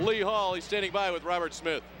Lee Hall. He's standing by with Robert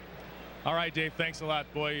Smith. All right, Dave, thanks a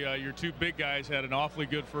lot. Boy, your two big guys had an awfully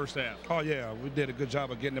good first half. Oh, yeah, we did a good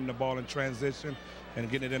job of getting them the ball in transition and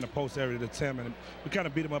getting it in the post area to Tim, and we kind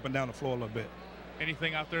of beat them up and down the floor a little bit.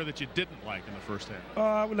 Anything out there that you didn't like in the first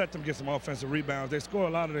half? We let them get some offensive rebounds. They score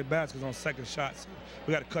a lot of their baskets on second shots.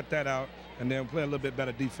 We got to cut that out and then play a little bit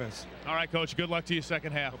better defense. All right, Coach, good luck to you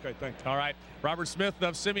second half. Okay, thanks. All right, Robert Smith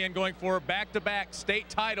of Simeon going for back-to-back state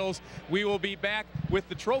titles. We will be back with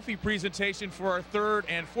the trophy presentation for our third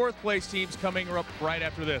and fourth place teams coming up right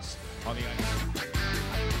after this on the ice.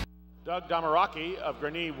 Doug Damaraki of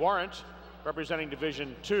Grenee Warrant, representing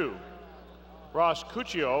Division II. Ross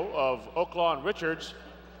Cuccio of Oaklawn Richards,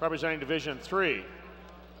 representing Division III.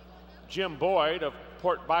 Jim Boyd of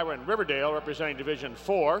Port Byron Riverdale, representing Division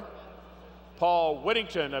IV. Paul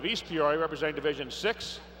Whittington of East Peoria, representing Division VI.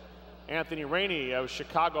 Anthony Rainey of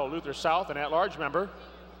Chicago Luther South, an at-large member.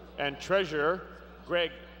 And Treasurer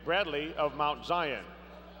Greg Bradley of Mount Zion.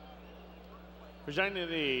 Presenting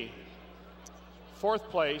the fourth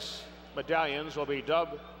place medallions will be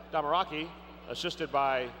Doug Damaraki, assisted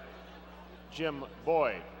by Jim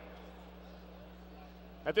Boyd.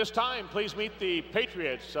 At this time, please meet the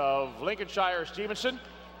Patriots of Lincolnshire Stevenson,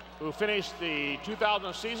 who finished the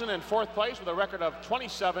 2000 season in fourth place with a record of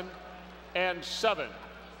 27-7.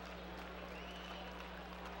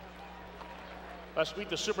 Let's meet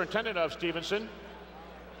the superintendent of Stevenson,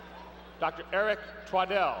 Dr. Eric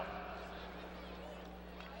Twaddell.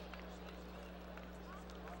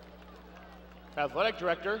 Athletic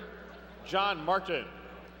Director, John Martin.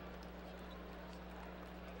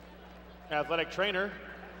 Athletic Trainer,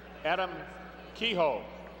 Adam Kehoe.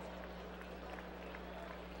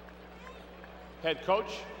 Head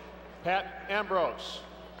Coach, Pat Ambrose.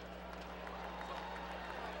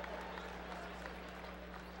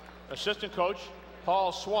 Assistant Coach,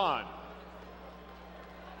 Paul Swan.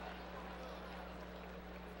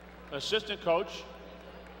 Assistant Coach,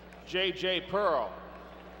 J.J. Pearl.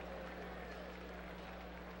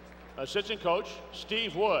 Assistant Coach,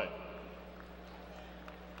 Steve Wood.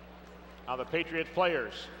 Now the Patriots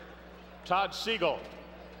players, Todd Siegel,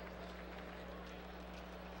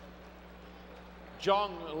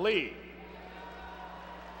 Jong Lee,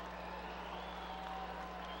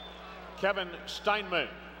 Kevin Steinman,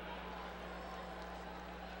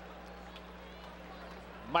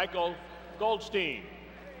 Michael Goldstein,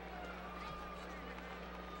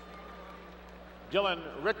 Dylan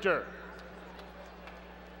Richter,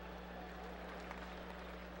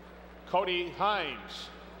 Cody Hines,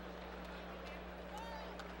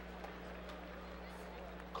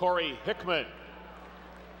 Corey Hickman,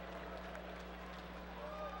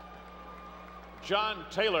 John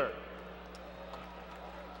Taylor,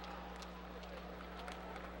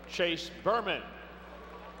 Chase Berman,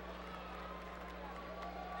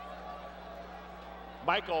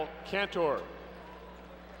 Michael Cantor,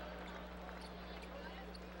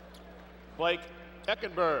 Blake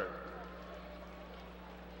Eckenberg,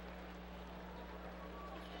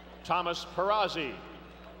 Thomas Perazzi,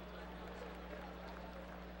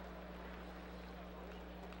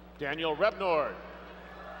 Daniel Rebnord,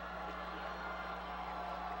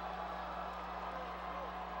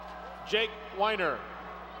 Jake Weiner,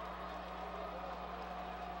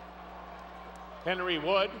 Henry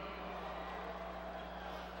Wood,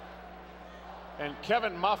 and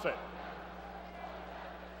Kevin Moffett.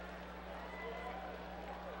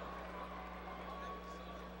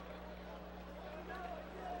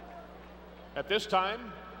 At this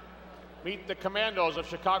time, meet the Commandos of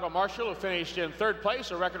Chicago Marshall, who finished in third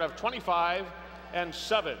place, a record of 25-7.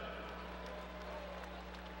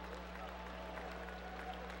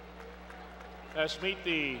 Let's meet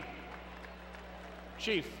the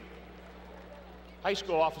Chief High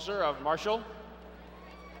School Officer of Marshall,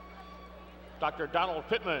 Dr. Donald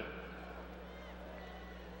Pittman.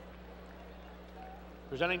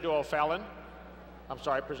 Presenting to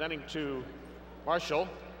Marshall,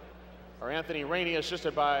 are Anthony Rainey,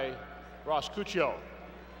 assisted by Ross Cuccio.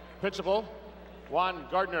 Principal, Juan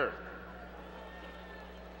Gardner.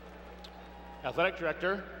 Athletic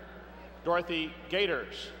Director, Dorothy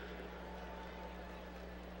Gators.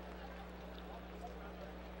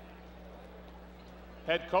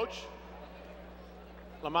 Head Coach,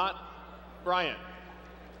 Lamont Bryant.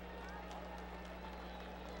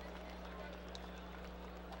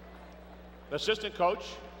 Assistant Coach,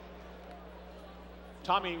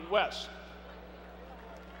 Tommy West.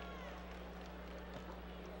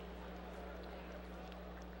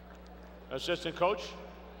 Assistant coach,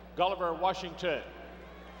 Gulliver Washington.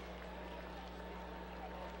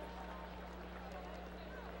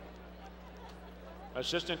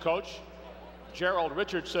 Assistant coach, Gerald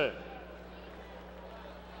Richardson.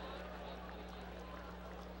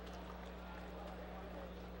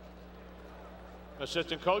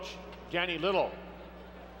 Assistant coach, Danny Little.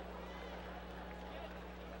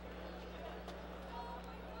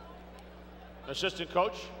 Assistant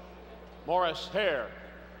coach, Morris Hare.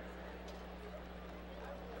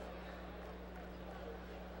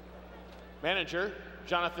 Manager,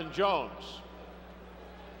 Jonathan Jones.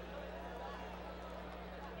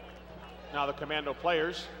 Now the Commando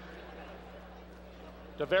players.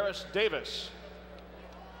 Tavares Davis.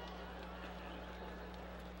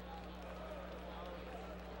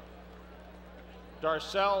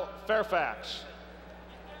 Darcel Fairfax.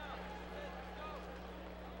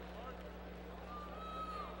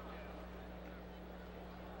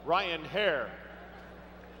 Ryan Hare.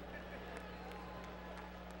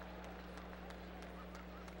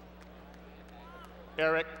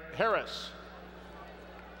 Eric Harris.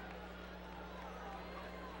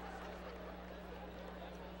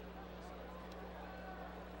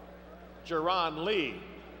 Jerron Lee.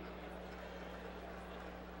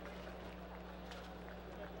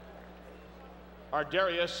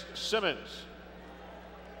 Ardarius Simmons.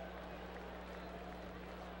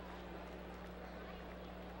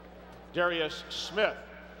 Darius Smith.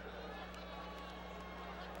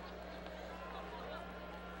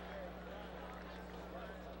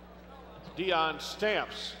 Dion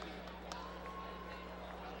Stamps.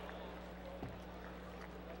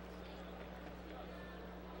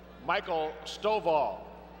 Michael Stovall.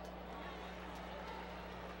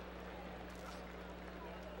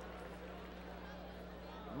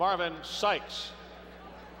 Marvin Sykes.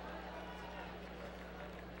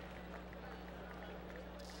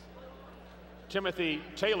 Timothy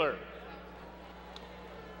Taylor.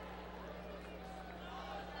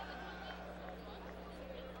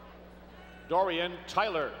 Dorian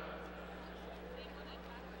Tyler.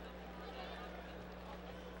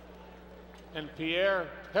 And Pierre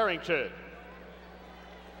Harrington.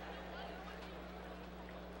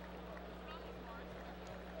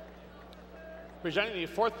 Presenting the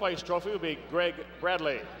fourth place trophy will be Greg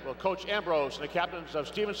Bradley. Will Coach Ambrose and the captains of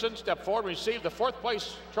Stevenson step forward and receive the fourth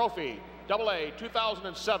place trophy, AA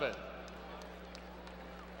 2007.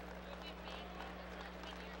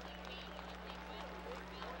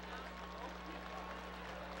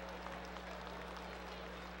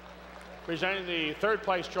 Presenting the third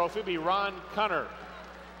place trophy will be Ron Connor.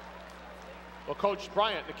 Will Coach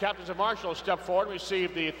Bryant, the captains of Marshall, step forward and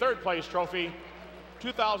receive the third place trophy,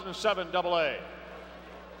 2007 AA.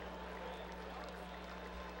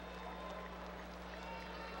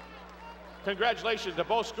 Congratulations to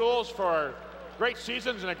both schools for great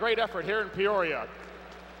seasons and a great effort here in Peoria.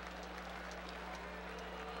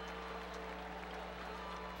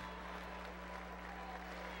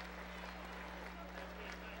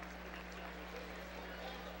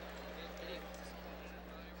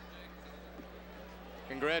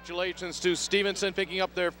 Congratulations to Stevenson picking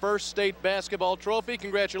up their first state basketball trophy.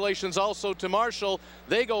 Congratulations also to Marshall.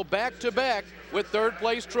 They go back-to-back with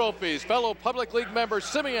third-place trophies. Fellow Public League member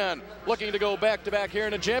Simeon looking to go back-to-back here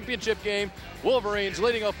in a championship game. Wolverines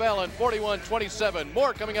leading O'Fallon 41-27.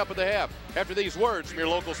 More coming up at the half after these words from your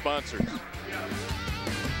local sponsors.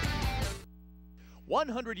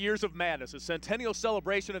 100 Years of Madness, a centennial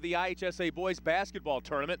celebration of the IHSA Boys Basketball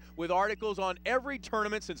Tournament with articles on every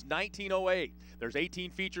tournament since 1908. There's 18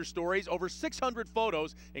 feature stories, over 600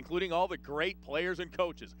 photos, including all the great players and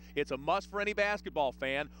coaches. It's a must for any basketball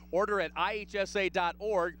fan. Order at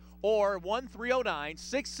IHSA.org or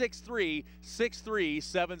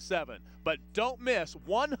 1-309-663-6377. But don't miss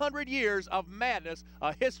 100 Years of Madness,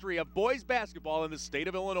 a history of boys basketball in the state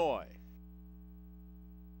of Illinois.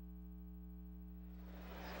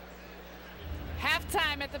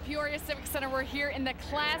 Halftime at the Peoria Civic Center. We're here in the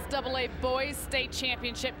Class AA Boys State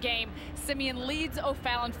Championship game. Simeon leads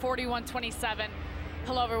O'Fallon 41-27.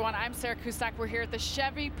 Hello everyone, I'm Sarah Kustak. We're here at the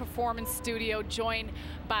Chevy Performance Studio, joined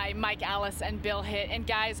by Mike Ellis and Bill Hitt. And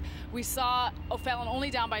guys, we saw O'Fallon only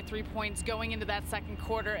down by 3 points going into that second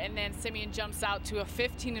quarter, and then Simeon jumps out to a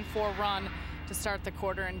 15-4 run to start the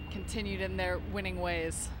quarter and continued in their winning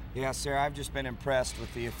ways. Yeah, Sarah, I've just been impressed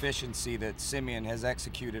with the efficiency that Simeon has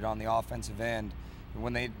executed on the offensive end.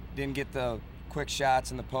 When they didn't get the quick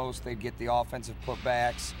shots in the post, they'd get the offensive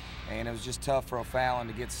putbacks, and it was just tough for O'Fallon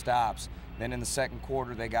to get stops. Then in the second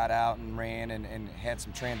quarter, they got out and ran and had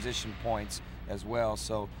some transition points as well.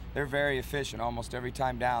 So they're very efficient. Almost every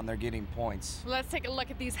time down, they're getting points. Let's take a look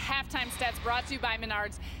at these halftime stats brought to you by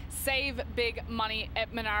Menards. Save big money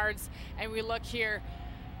at Menards. And we look here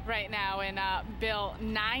right now, and Bill,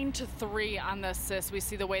 9-3 on the assist. We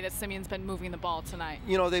see the way that Simeon's been moving the ball tonight.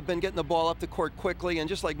 You know, they've been getting the ball up the court quickly, and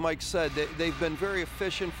just like Mike said, they've been very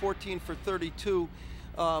efficient, 14 for 32.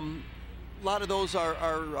 A lot of those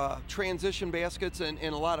are transition baskets and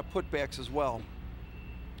a lot of putbacks as well.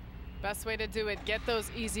 Best way to do it, get those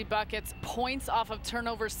easy buckets. Points off of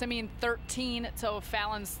turnovers, Simeon 13 to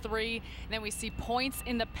O'Fallon's 3. And then we see points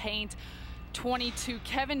in the paint, 22.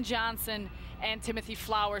 Kevin Johnson and Timothy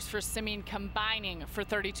Flowers for Simeon combining for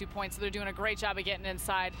 32 points. So they're doing a great job of getting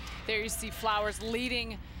inside. There you see Flowers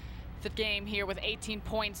leading the game here with 18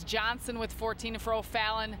 points. Johnson with 14 for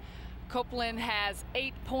O'Fallon. Copeland has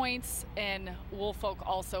 8 points, and Woolfolk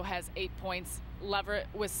also has 8 points. Leverett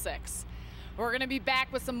with 6. We're going to be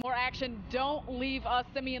back with some more action. Don't leave us.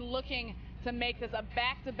 Simeon looking to make this a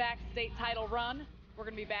back-to-back state title run. We're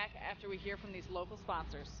going to be back after we hear from these local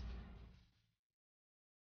sponsors.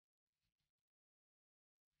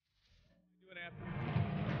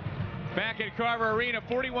 Back at Carver Arena,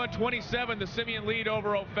 41-27, the Simeon lead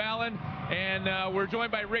over O'Fallon. And we're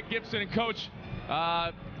joined by Rick Gibson and Coach.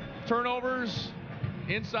 Turnovers,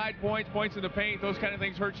 inside points, points in the paint, those kind of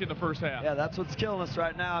things hurt you in the first half. Yeah, that's what's killing us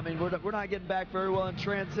right now. I mean, we're not getting back very well in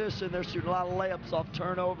transition. They're shooting a lot of layups off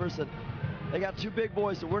turnovers, and they got 2 big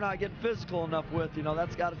boys that we're not getting physical enough with. You know,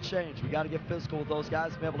 that's got to change. We got to get physical with those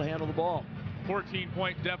guys to be able to handle the ball.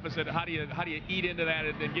 14-point deficit. How do you eat into that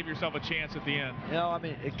and give yourself a chance at the end? You know, I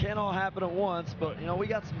mean, it can't all happen at once, but you know, we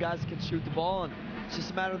got some guys that can shoot the ball, and it's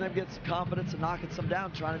just a matter of them getting some confidence and knocking some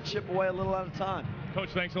down, trying to chip away a little at a time. Coach,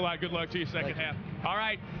 thanks a lot. Good luck to you second half. All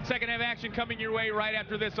right, second half action coming your way right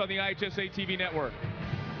after this on the IHSA TV network.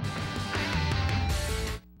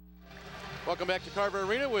 Welcome back to Carver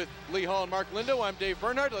Arena with Lee Hall and Mark Lindo. I'm Dave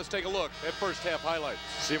Bernhardt. Let's take a look at first half highlights.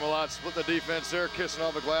 Simeon split the defense there, kissing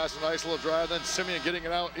off the glass, a nice little drive. Then Simeon getting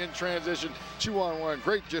it out in transition, 2-on-1,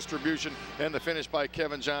 great distribution, and the finish by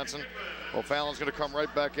Kevin Johnson. O'Fallon's going to come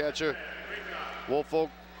right back at you. Woolfolk,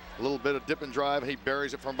 a little bit of dip and drive. He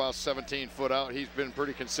buries it from about 17 foot out. He's been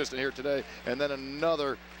pretty consistent here today. And then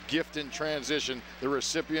another gift in transition. The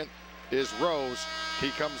recipient is Rose. He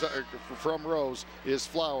comes from Rose is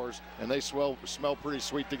Flowers, and they smell pretty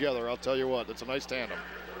sweet together. I'll tell you what, it's a nice tandem.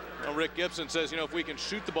 Well, Rick Gibson says, you know, if we can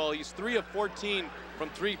shoot the ball, he's 3 of 14 from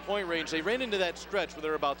 3-point range. They ran into that stretch where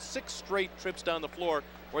there are about 6 straight trips down the floor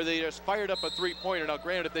where they just fired up a 3-pointer. Now,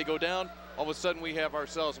 granted, if they go down, all of a sudden we have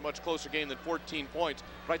ourselves a much closer game than 14 points.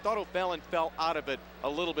 But I thought O'Fallon fell out of it a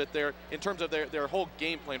little bit there in terms of their whole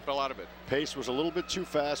game plan fell out of it. Pace was a little bit too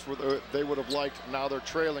fast for they would have liked. Now they're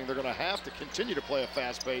trailing. They're going to have to continue to play a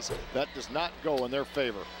fast pace. That does not go in their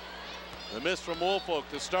favor. The miss from Woolfolk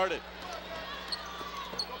to start it.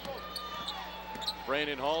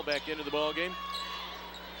 Brandon Hall back into the ball game.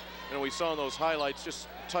 And we saw in those highlights, just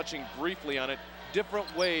touching briefly on it,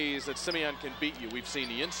 different ways that Simeon can beat you. We've seen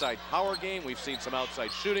the inside power game. We've seen some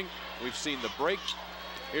outside shooting. We've seen the break.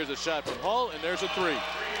 Here's a shot from Hall, and there's a 3.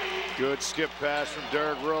 Good skip pass from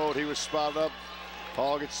Derek Road. He was spotted up.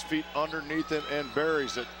 Hall gets his feet underneath him and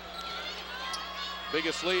buries it.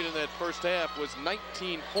 Biggest lead in that first half was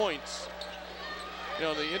 19 points. You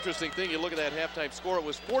know, the interesting thing, you look at that halftime score, it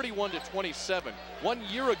was 41-27. 1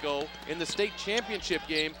 year ago in the state championship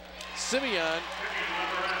game, Simeon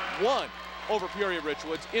won over Peoria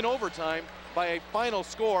Richwoods in overtime by a final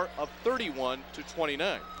score of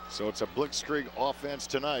 31-29. So it's a blitzkrieg offense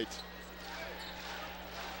tonight.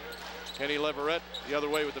 Kenny Leverett the other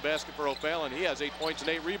way with the basket for O'Fallon. He has 8 points and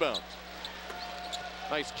 8 rebounds.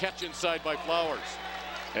 Nice catch inside by Flowers.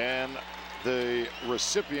 And the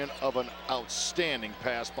recipient of an outstanding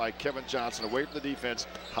pass by Kevin Johnson away from the defense.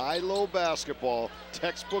 High-low basketball,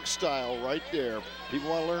 textbook style right there. People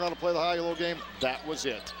want to learn how to play the high-low game. That was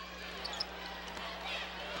it.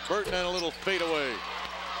 Burton on a little fadeaway.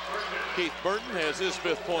 Keith Burton has his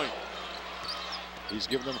 5th point. He's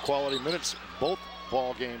given them quality minutes both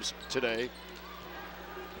ball games today.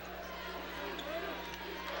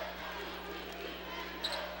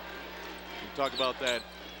 We talk about that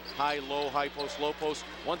high, low, high post, low post.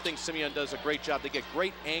 One thing Simeon does a great job, they get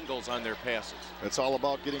great angles on their passes. It's all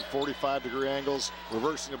about getting 45-degree angles,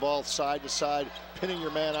 reversing the ball side to side, pinning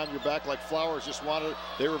your man on your back like Flowers just wanted it.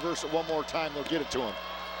 They reverse it one more time, they'll get it to him.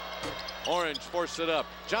 Orange forced it up.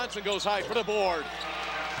 Johnson goes high for the board.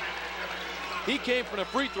 He came from the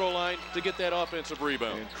free throw line to get that offensive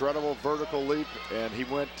rebound. Incredible vertical leap, and he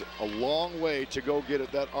went a long way to go get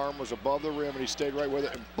it. That arm was above the rim, and he stayed right with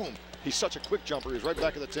it, and boom. He's such a quick jumper. He's right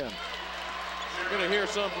back at the 10. Going to hear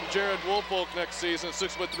some from Jared Woolfolk next season.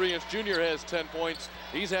 6'3" junior has 10 points.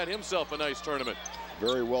 He's had himself a nice tournament.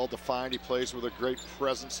 Very well defined. He plays with a great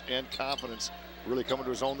presence and confidence. Really coming to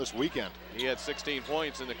his own this weekend. He had 16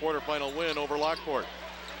 points in the quarterfinal win over Lockport.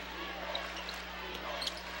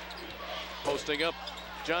 Posting up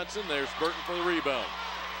Johnson. There's Burton for the rebound.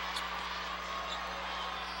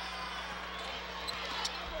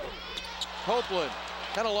 Copeland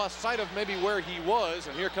kind of lost sight of maybe where he was,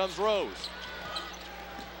 and here comes Rose.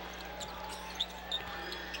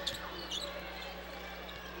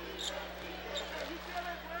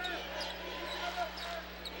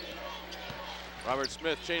 Robert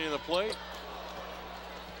Smith changing the play.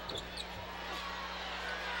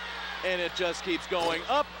 And it just keeps going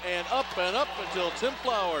up and up and up until Tim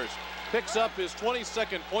Flowers picks up his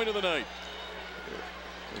 22nd point of the night.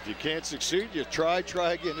 If you can't succeed, you try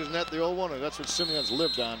again. Isn't that the old one? And that's what Simeon's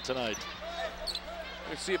lived on tonight.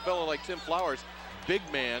 You see a fellow like Tim Flowers, big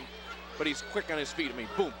man, but he's quick on his feet. I mean,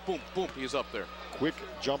 boom, boom, boom, he's up there. Quick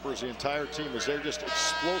jumpers. The entire team is there, just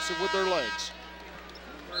explosive with their legs.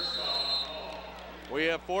 We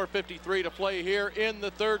have 4:53 to play here in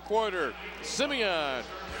the third quarter. Simeon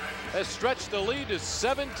has stretched the lead to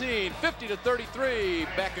 17, 50-33,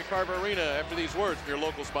 back at Carver Arena after these words from your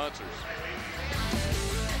local sponsors.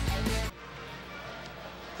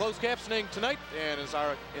 Closed captioning tonight, and as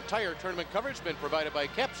our entire tournament coverage been provided by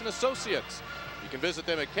Caption Associates. You can visit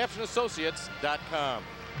them at captionassociates.com.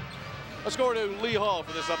 Let's go over to Lee Hall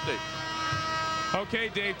for this update. Okay,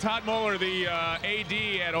 Dave, Todd Moeller, the AD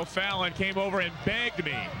at O'Fallon, came over and begged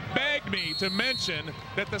me to mention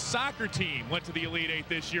that the soccer team went to the Elite Eight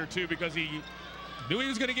this year, too, because he knew he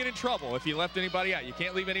was going to get in trouble if he left anybody out. You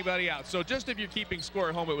can't leave anybody out. So just if you're keeping score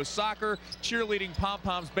at home, it was soccer, cheerleading,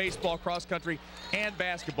 pom-poms, baseball, cross-country, and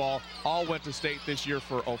basketball all went to state this year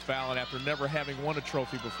for O'Fallon after never having won a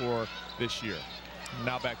trophy before this year.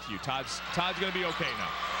 Now back to you. Todd's going to be okay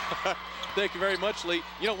now. Thank you very much, Lee.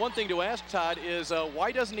 You know, one thing to ask Todd is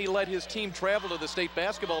why doesn't he let his team travel to the state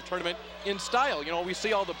basketball tournament in style? You know, we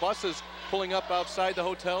see all the buses pulling up outside the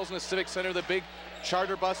hotels in the Civic Center, the big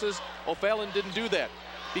charter buses. O'Fallon didn't do that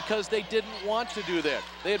because they didn't want to do that.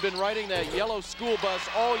 They had been riding that yellow school bus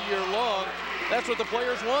all year long. That's what the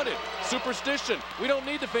players wanted. Superstition. We don't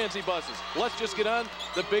need the fancy buses. Let's just get on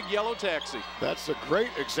the big yellow taxi. That's a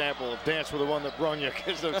great example of dance with the one that brung you,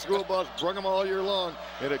 because the school bus brung them all year long,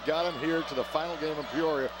 and it got them here to the final game in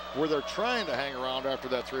Peoria, where they're trying to hang around after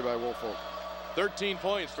that three by Woolfolk. 13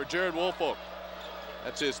 points for Jared Woolfolk.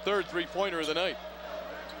 That's his third three-pointer of the night.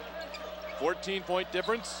 14-point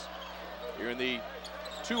difference here in the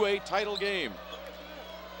 2A title game.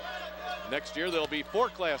 Next year, there'll be 4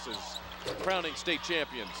 classes crowning state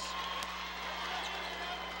champions.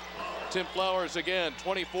 Tim Flowers again,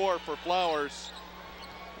 24 for Flowers.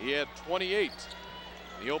 He had 28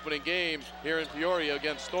 in the opening game here in Peoria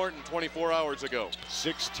against Thornton 24 hours ago.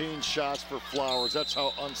 16 shots for Flowers. That's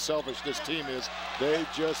how unselfish this team is. They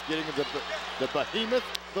just getting the behemoth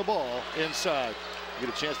the ball inside. Get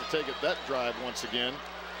a chance to take it that drive once again.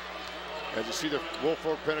 As you see the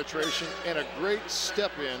Woolfolk penetration and a great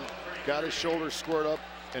step in, got his shoulders squared up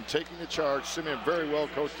and taking the charge. Simeon very well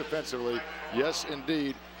coached defensively. Yes,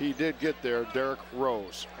 indeed, he did get there. Derek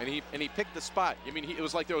Rose. And he picked the spot. I mean, it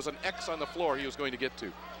was like there was an X on the floor he was going to get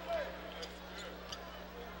to.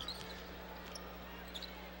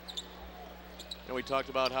 And we talked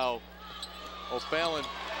about how O'Fallon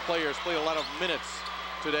players played a lot of minutes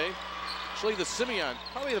today. Actually, the Simeon,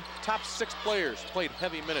 probably the top 6 players played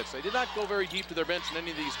heavy minutes. They did not go very deep to their bench in any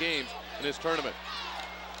of these games in this tournament.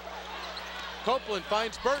 Copeland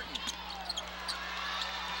finds Burton.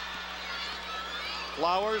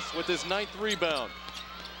 Flowers with his 9th rebound.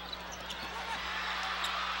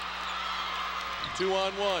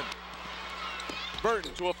 2-on-1.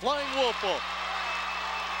 Burton to a flying Woolfolk.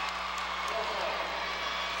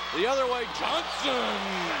 The other way, Johnson.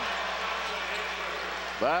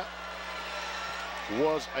 That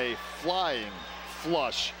was a flying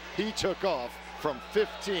flush. He took off from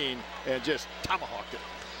 15 and just tomahawked it.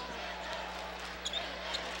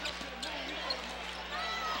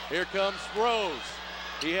 Here comes Rose.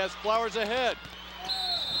 He has Flowers ahead.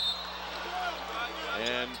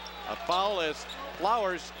 And a foul as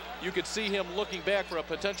Flowers, you could see him looking back for a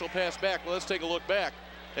potential pass back. Well, let's take a look back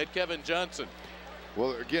at Kevin Johnson.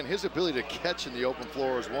 Well, again, his ability to catch in the open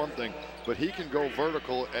floor is one thing, but he can go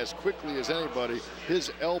vertical as quickly as anybody.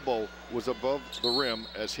 His elbow was above the rim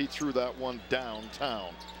as he threw that one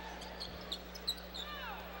downtown.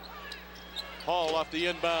 Hall off the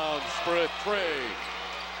inbounds for a tray.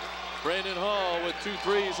 Brandon Hall with 2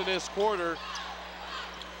 threes in this quarter.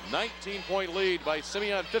 19-point lead by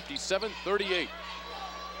Simeon, 57-38.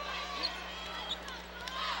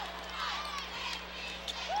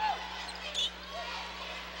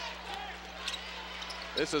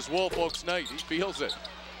 This is Woolfolk's night. He feels it.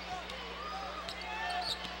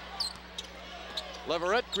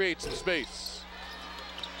 Leverett creates some space.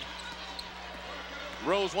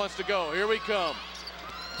 Rose wants to go. Here we come.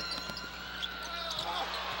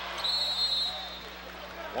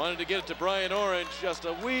 Wanted to get it to Brian Orange, just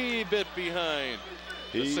a wee bit behind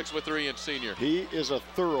the 6'3" senior. He is a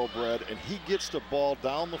thoroughbred, and he gets the ball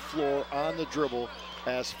down the floor on the dribble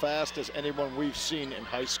as fast as anyone we've seen in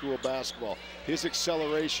high school basketball. His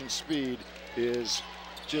acceleration speed is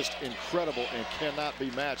just incredible and cannot be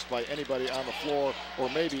matched by anybody on the floor or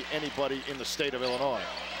maybe anybody in the state of Illinois.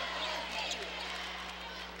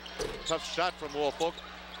 Tough shot from Woolfolk.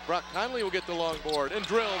 Brock Conley will get the long board and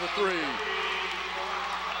drill the three.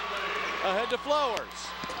 Ahead to Flowers.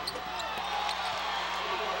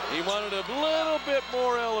 He wanted a little bit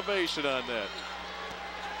more elevation on that.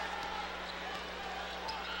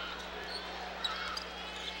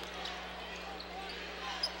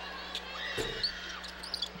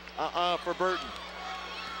 For Burton.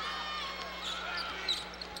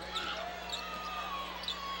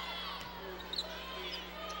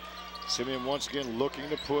 Simeon once again looking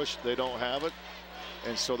to push. They don't have it.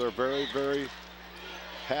 And so they're very, very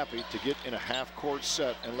happy to get in a half-court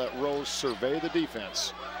set and let Rose survey the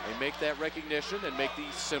defense. They make that recognition and make the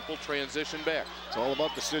simple transition back. It's all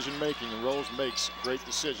about decision making, and Rose makes great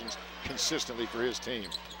decisions consistently for his team.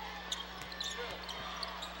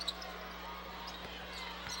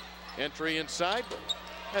 Entry inside.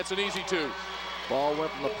 That's an easy two. Ball went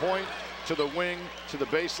from the point to the wing to the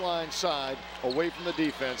baseline side, away from the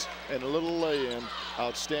defense, and a little lay-in.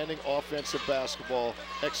 Outstanding offensive basketball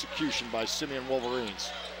execution by Simeon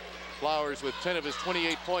Wolverines. Flowers with 10 of his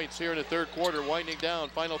 28 points here in the third quarter, winding down,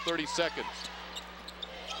 final 30 seconds.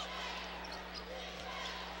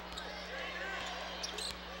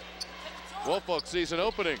 Woolfolk season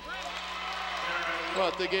opening.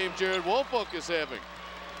 What the game Jared Woolfolk is having.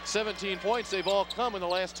 17 points, they've all come in the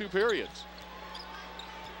last two periods.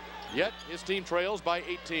 Yet his team trails by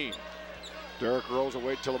 18. Derrick Rose will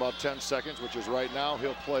wait till about 10 seconds, which is right now.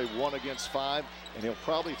 He'll play 1 against 5, and he'll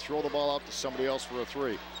probably throw the ball out to somebody else for a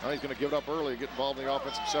 3. Now he's going to give it up early and get involved in the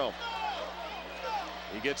offense himself.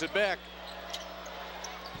 He gets it back.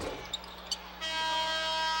 And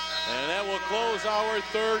that will close our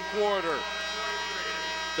third quarter.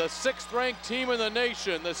 The 6th-ranked team in the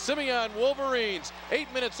nation, the Simeon Wolverines,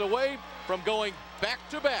 8 minutes away from going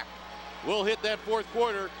back-to-back. We'll hit that fourth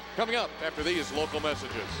quarter coming up after these local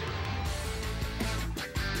messages.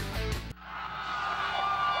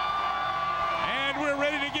 And we're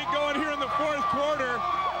ready to get going here in the fourth quarter.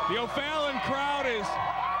 The O'Fallon crowd is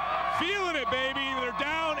feeling it, baby. They're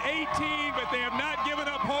down 18, but they have not given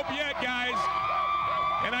up hope yet, guys.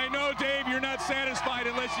 And I know, Dave, you're not satisfied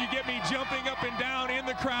unless you get me jumping up and down in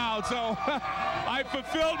the crowd. So I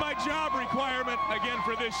fulfilled my job requirement again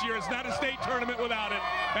for this year. It's not a state tournament without it.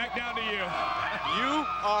 Back down to you. You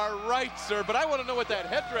are right, sir, but I want to know what that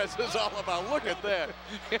headdress is all about. Look at that.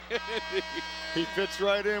 He fits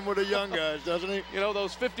right in with the young guys, doesn't he? You know,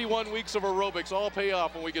 those 51 weeks of aerobics all pay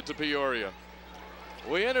off when we get to Peoria.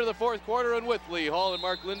 We enter the fourth quarter, and with Lee Hall and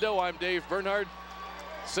Mark Lindo, I'm Dave Bernhard.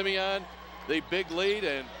 Simeon, the big lead,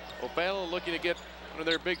 and O'Fallon looking to get one of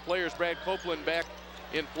their big players, Brad Copeland, back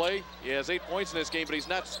in play. He has 8 points in this game, but he's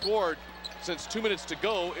not scored since 2 minutes to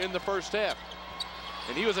go in the first half.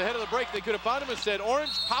 And he was ahead of the break. They could have found him instead.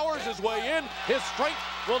 Orange powers his way in. His strength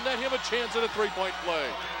will net him a chance at a three-point play.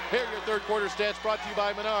 Here are your third quarter stats brought to you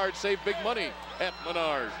by Menards. Save big money at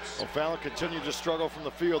Menards. O'Fallon continued to struggle from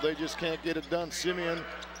the field. They just can't get it done. Simeon,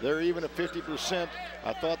 they're even at 50%.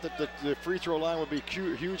 I thought that the free throw line would be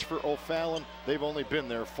huge for O'Fallon. They've only been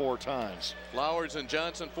there 4 times. Flowers and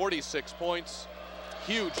Johnson, 46 points.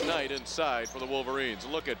 Huge night inside for the Wolverines.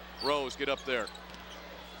 Look at Rose get up there.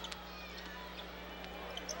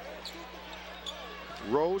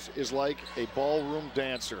 Rose is like a ballroom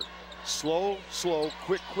dancer. Slow, slow,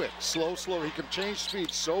 quick, quick. Slow, slow. He can change speed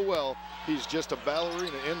so well. He's just a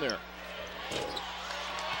ballerina in there.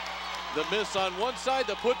 The miss on one side,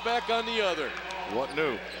 the putback on the other. What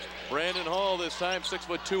new? Brandon Hall this time,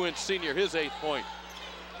 6'2" senior, his 8th point.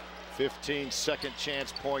 15 second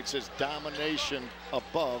chance points, his domination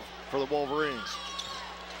above for the Wolverines.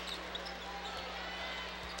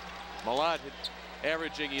 Malott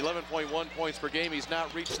averaging 11.1 points per game. He's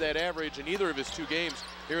not reached that average in either of his 2 games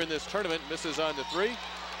here in this tournament. Misses on the 3.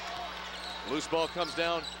 Loose ball comes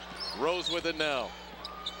down. Rose with it now.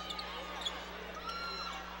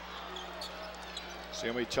 See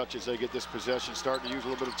how many touches they get this possession. Starting to use a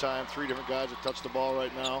little bit of time. 3 different guys that touch the ball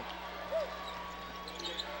right now.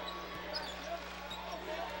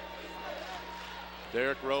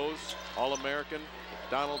 Derrick Rose, All-American,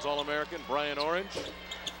 Donald's All-American, Brian Orange.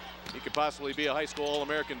 He could possibly be a high school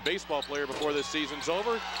All-American baseball player before this season's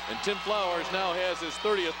over. And Tim Flowers now has his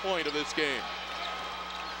 30th point of this game.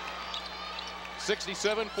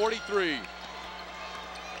 67-43.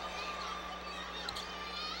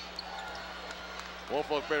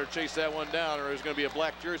 Woolfolk better chase that one down, or there's going to be a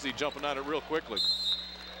black jersey jumping on it real quickly.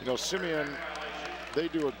 You know, Simeon, they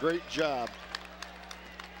do a great job.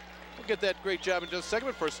 We'll get that great job in just a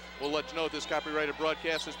second. First, we'll let you know this copyrighted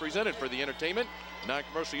broadcast is presented for the entertainment,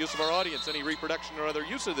 non-commercial use of our audience. Any reproduction or other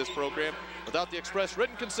use of this program without the express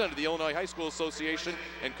written consent of the Illinois High School Association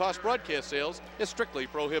and cost broadcast sales is strictly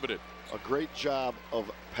prohibited. A great job of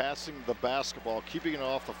passing the basketball, keeping it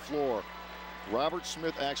off the floor. Robert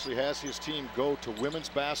Smith actually has his team go to women's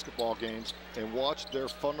basketball games and watch their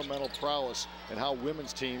fundamental prowess and how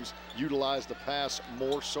women's teams utilize the pass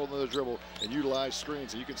more so than the dribble and utilize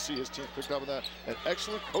screens. And you can see his team picked up on that. An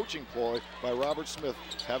excellent coaching ploy by Robert Smith,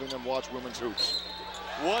 having them watch women's hoops.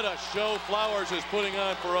 What a show Flowers is putting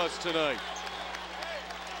on for us tonight.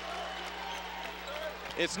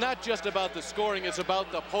 It's not just about the scoring, it's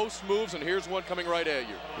about the post moves, and here's one coming right at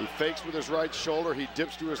you. He fakes with his right shoulder, he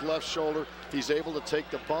dips to his left shoulder. He's able to take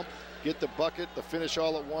the bump, get the bucket, the finish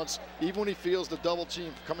all at once. Even when he feels the double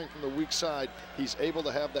team coming from the weak side, he's able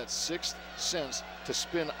to have that sixth sense to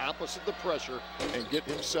spin opposite the pressure and get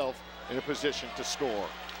himself in a position to score.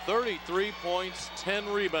 33 points, 10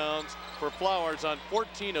 rebounds for Flowers on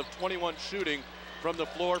 14 of 21 shooting from the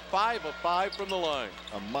floor, 5 of 5 from the line.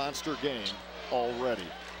 A monster game already.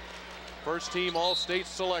 First team All-State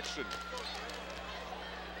selection.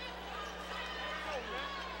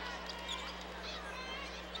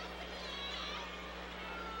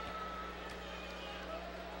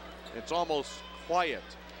 It's almost quiet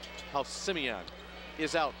how Simeon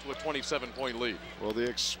is out to a 27-point lead. Well, the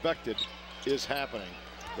expected is happening.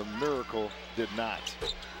 The miracle did not.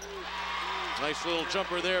 Nice little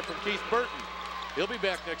jumper there from Keith Burton. He'll be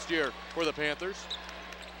back next year for the Panthers.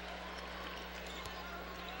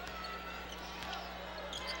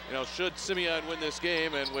 You know, should Simeon win this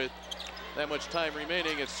game, and with that much time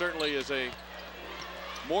remaining, it certainly is a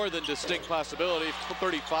more than distinct possibility.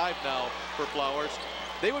 35 now for Flowers.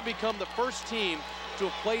 They would become the first team to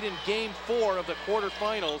have played in Game 4 of the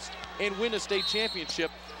quarterfinals and win a state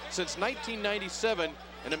championship since 1997,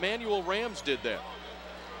 and Emmanuel Rams did that.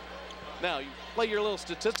 Now, you play your little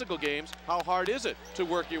statistical games. How hard is it to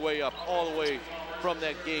work your way up all the way from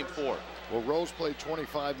that Game 4? Well, Rose played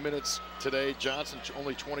 25 minutes today. Johnson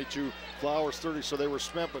only 22. Flowers 30, so they were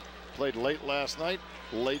spent, but played late last night,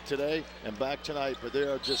 late today, and back tonight. But they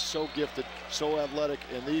are just so gifted, so athletic,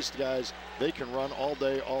 and these guys, they can run all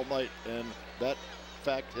day, all night, and that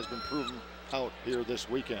fact has been proven out here this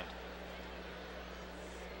weekend.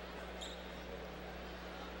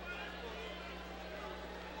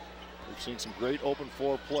 We've seen some great open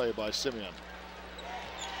floor play by Simeon.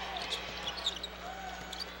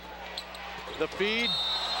 The feed,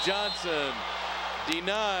 Johnson,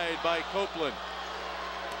 denied by Copeland.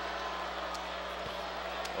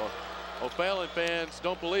 O'Fallon fans,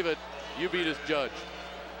 don't believe it. You beat his judge.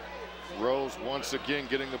 Rose once again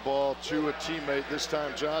getting the ball to a teammate. This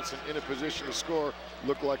time Johnson in a position to score.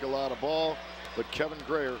 Looked like a lot of ball, but Kevin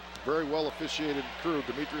Grayer, very well officiated crew.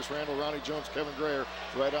 Demetrius Randall, Ronnie Jones, Kevin Grayer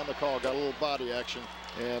right on the call. Got a little body action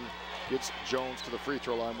and gets Jones to the free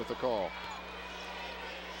throw line with the call.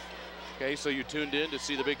 Okay, so you tuned in to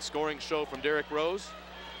see the big scoring show from Derrick Rose.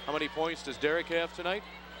 How many points does Derrick have tonight?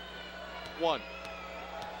 1.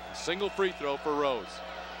 A single free throw for Rose.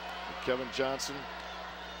 And Kevin Johnson,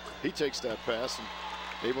 he takes that pass and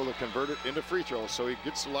able to convert it into free throws. So he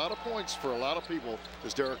gets a lot of points for a lot of people,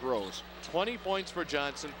 is Derrick Rose. 20 points for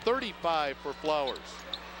Johnson, 35 for Flowers.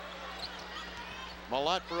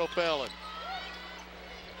 Malott for O'Fallon.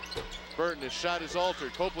 Burton, his shot is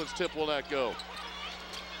altered. Copeland's tip will not go.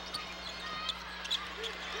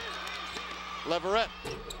 Leverett,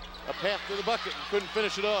 a path to the bucket and couldn't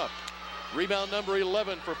finish it off. Rebound number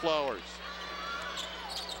 11 for Flowers.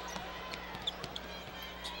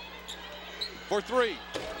 For 3.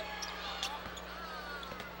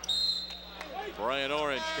 Brian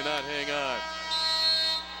Orange cannot hang on.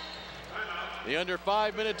 The under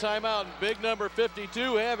 5-minute timeout, and big number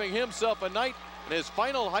 52 having himself a night in his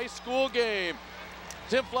final high school game.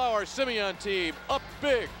 Tim Flowers, Simeon team up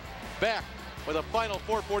big, back with a final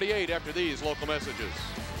 4:48 after these local messages.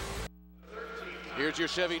 Here's your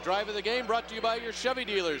Chevy Drive of the Game, brought to you by your Chevy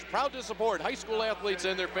dealers. Proud to support high school athletes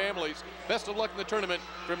and their families. Best of luck in the tournament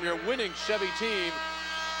from your winning Chevy team.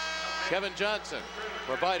 Kevin Johnson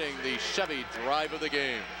providing the Chevy Drive of the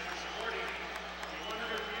Game.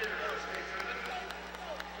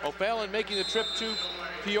 O'Fallon making the trip to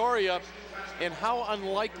Peoria, and how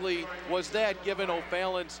unlikely was that given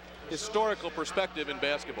O'Fallon's historical perspective in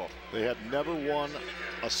basketball? They had never won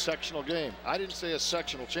a sectional game. I didn't say a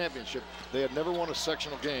sectional championship. They had never won a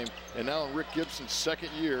sectional game. And now in Rick Gibson's second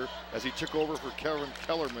year, as he took over for Kevin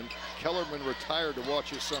Kellerman, Kellerman retired to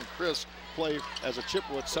watch his son Chris play as a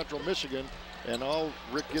Chippewa at Central Michigan. And all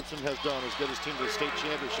Rick Gibson has done is get his team to the state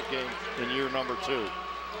championship game in year number 2.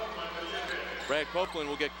 Brad Copeland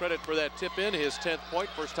will get credit for that tip in, his 10th point.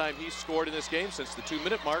 First time he's scored in this game since the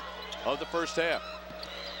 2-minute mark of the first half.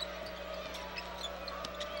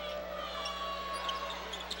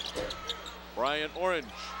 Brian Orange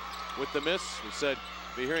with the miss. We said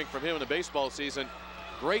we'll be hearing from him in the baseball season.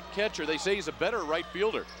 Great catcher. They say he's a better right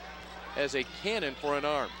fielder. As a cannon for an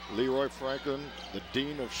arm. Leroy Franklin, the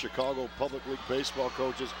Dean of Chicago Public League baseball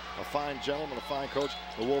coaches, a fine gentleman, a fine coach.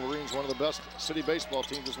 The Wolverines, one of the best city baseball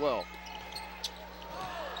teams as well.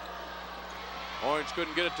 Orange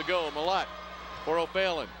couldn't get it to go. Malott for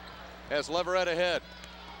O'Fallon. Has Leverett ahead.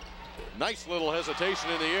 Nice little hesitation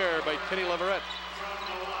in the air by Kenny Leverett.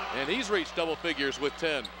 And he's reached double figures with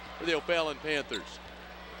 10 for the O'Fallon Panthers.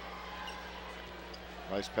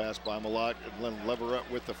 Nice pass by Malott, and then Leverett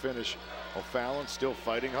with the finish. O'Fallon still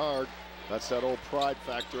fighting hard. That's that old pride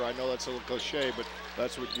factor. I know that's a little cliche, but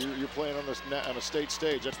that's what you're playing on this on a state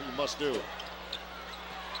stage. That's what you must do.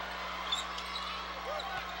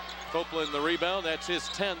 Copeland the rebound. That's his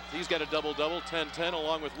 10th. He's got a double-double, 10-10,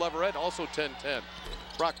 along with Leverett, also 10-10.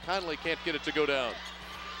 Brock Conley can't get it to go down.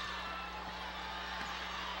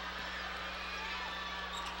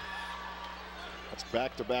 That's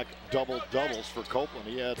back-to-back double-doubles for Copeland.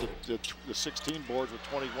 He had the 16 boards with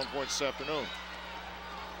 21 points this afternoon.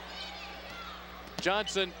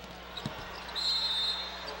 Johnson.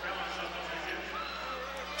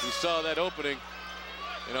 He saw that opening.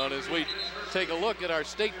 And as we take a look at our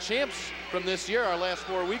state champs from this year, our last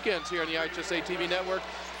 4 weekends here on the IHSA TV network,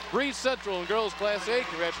 Breeze Central in girls Class A.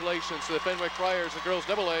 Congratulations to the Fenwick Friars in girls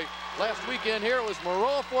AA. Last weekend here it was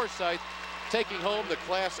Maroa Forsyth taking home the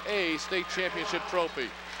Class A state championship trophy.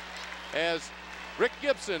 As Rick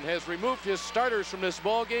Gibson has removed his starters from this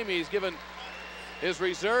ball game, he's given his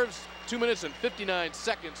reserves 2 minutes and 59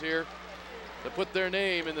 seconds here to put their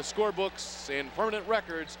name in the scorebooks and permanent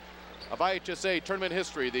records of IHSA tournament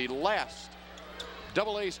history. The last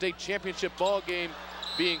AA state championship ball game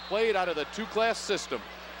being played out of the 2-class system.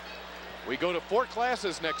 We go to 4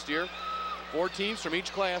 classes next year. 4 teams from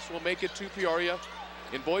each class will make it to Peoria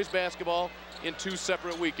in boys basketball in 2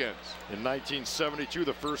 separate weekends. In 1972,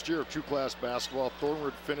 the first year of 2-class basketball,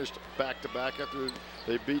 Thornwood finished back-to-back after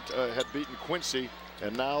they had beaten Quincy,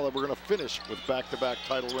 and now we're going to finish with back-to-back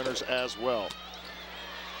title winners as well.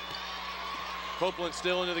 Copeland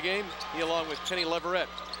still into the game. He, along with Kenny Leverett,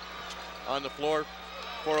 on the floor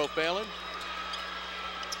for O'Fallon.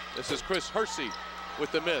 This is Chris Hersey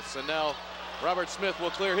with the miss, and now Robert Smith will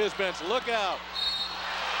clear his bench. Look out!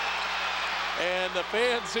 And the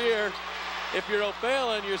fans here, if you're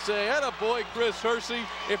O'Fallon, you're saying, "Atta boy, Chris Hersey."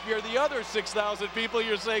 If you're the other 6,000 people,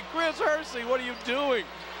 you're saying, "Chris Hersey, what are you doing?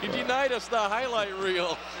 You denied us the highlight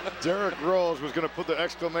reel." Derek Rose was going to put the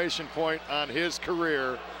exclamation point on his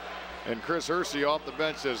career, and Chris Hersey off the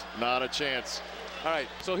bench says, "Not a chance." All right,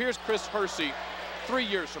 so here's Chris Hersey 3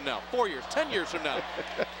 years from now, 4 years, 10 years from now.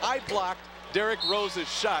 I blocked Derek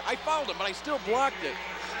Rose's shot. I fouled him, but I still blocked it.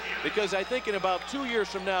 Because I think in about 2 years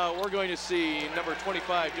from now, we're going to see number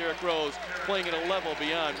 25, Derek Rose, playing at a level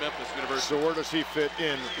beyond Memphis University. So where does he fit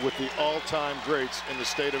in with the all-time greats in the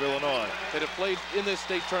state of Illinois? That have played in this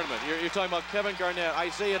state tournament. You're talking about Kevin Garnett,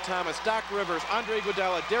 Isaiah Thomas, Doc Rivers, Andre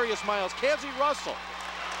Iguodala, Darius Miles, Cassie Russell.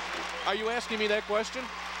 Are you asking me that question?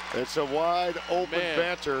 It's a wide open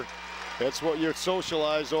banter. That's what you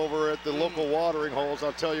socialize over at the local watering holes,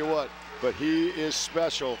 I'll tell you what. But he is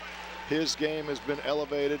special. His game has been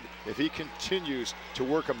elevated. If he continues to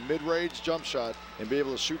work a mid-range jump shot and be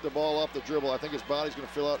able to shoot the ball off the dribble, I think his body's going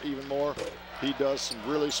to fill out even more. He does some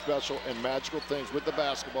really special and magical things with the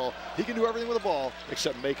basketball. He can do everything with the ball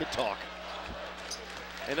except make it talk.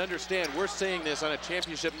 And understand, we're saying this on a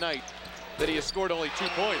championship night that he has scored only 2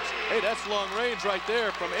 points. Hey, that's long range right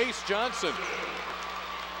there from Ace Johnson.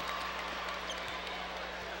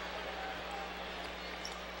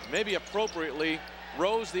 Maybe appropriately,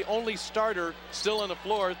 Rose, the only starter still on the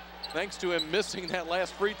floor, thanks to him missing that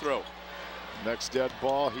last free throw. Next dead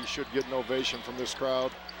ball, he should get an ovation from this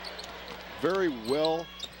crowd. Very well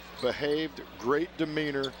behaved, great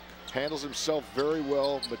demeanor, handles himself very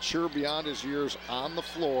well, mature beyond his years on the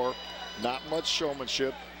floor, not much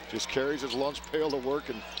showmanship, just carries his lunch pail to work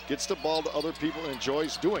and gets the ball to other people and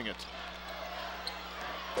enjoys doing it.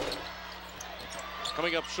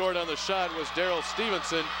 Coming up short on the shot was Darrell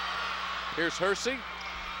Stevenson. Here's Hersey.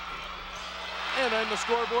 And on the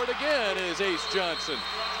scoreboard again is Ace Johnson.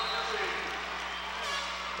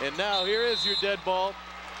 And now here is your dead ball.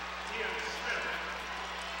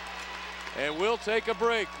 And we'll take a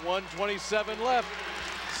break. 1:27 left.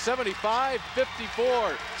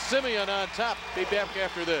 75-54. Simeon on top. Be back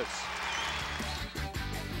after this.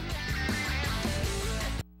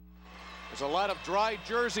 There's a lot of dry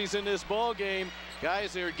jerseys in this ball game.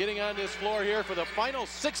 Guys, they're getting on this floor here for the final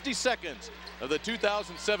 60 seconds of the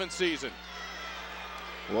 2007 season.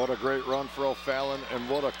 What a great run for O'Fallon, and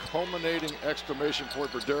what a culminating exclamation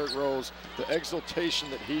point for Derrick Rose. The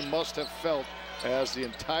exultation that he must have felt as the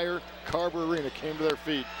entire Carver Arena came to their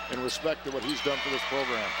feet in respect to what he's done for this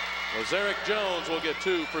program. Lazarick Jones will get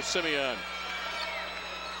 2 for Simeon.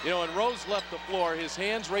 You know, when Rose left the floor, his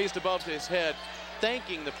hands raised above his head,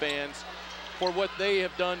 thanking the fans for what they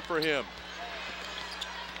have done for him.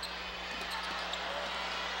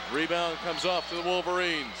 Rebound comes off to the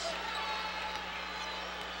Wolverines.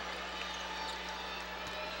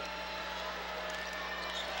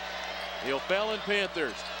 The O'Fallon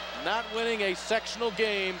Panthers not winning a sectional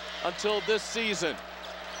game until this season.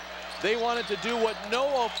 They wanted to do what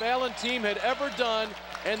no O'Fallon team had ever done,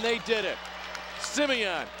 and they did it.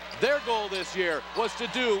 Simeon, their goal this year was to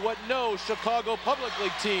do what no Chicago Public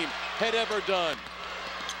League team had ever done.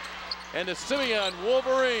 And the Simeon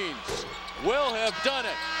Wolverines will have done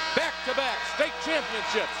it. Back-to-back state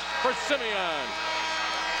championships for Simeon.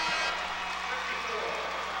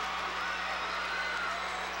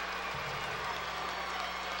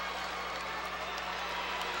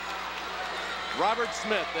 Robert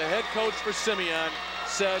Smith, the head coach for Simeon,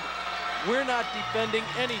 said, "We're not defending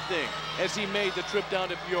anything," as he made the trip down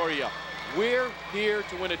to Peoria. "We're here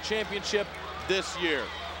to win a championship this year."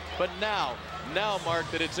 But now, Mark,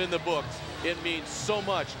 that it's in the books, it means so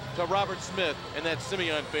much to Robert Smith and that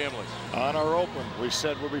Simeon family. On our open, we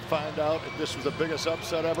said when we find out if this was the biggest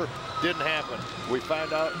upset ever, didn't happen. We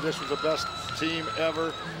find out if this was the best team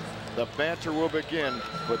ever. The banter will begin,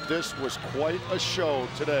 but this was quite a show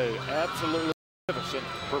today. Absolutely magnificent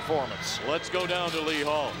performance. Let's go down to Lee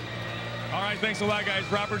Hall. All right, thanks a lot, guys.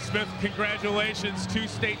 Robert Smith, congratulations. 2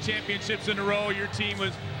 state championships in a row. Your team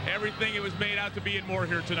was everything it was made out to be and more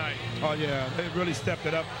here tonight. Oh, yeah, they really stepped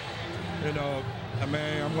it up. You know, I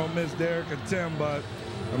mean, I'm going to miss Derrick and Tim, but,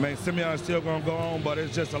 I mean, Simeon's still going to go on, but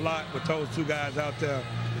it's just a lot with those 2 guys out there.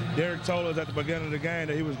 Derrick told us at the beginning of the game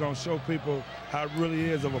that he was going to show people how it really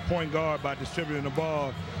is of a point guard by distributing the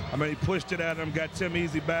ball. I mean, he pushed it at him, got Tim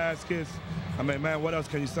easy baskets. I mean, man, what else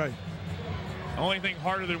can you say? The only thing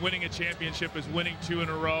harder than winning a championship is winning 2 in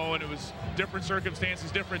a row, and it was different circumstances,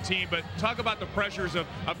 different team. But talk about the pressures of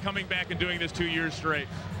coming back and doing this 2 years straight.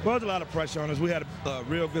 Well, there's a lot of pressure on us. We had a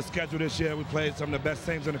real good schedule this year. We played some of the best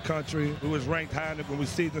teams in the country. We was ranked high when the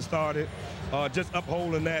season started. Just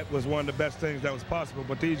upholding that was one of the best things that was possible.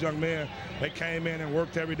 But these young men, they came in and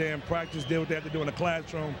worked every day in practice, did what they had to do in the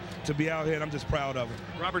classroom to be out here, and I'm just proud of them.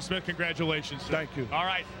 Robert Smith, congratulations, sir. Thank you. All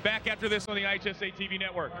right, back after this on the IHSA TV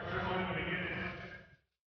network.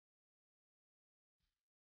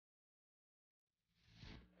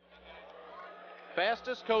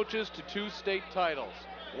 Fastest coaches to 2 state titles.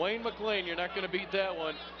 Wayne McLean, you're not going to beat that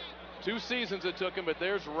one. 2 seasons it took him, but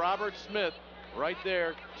there's Robert Smith right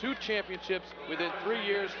there. 2 championships within 3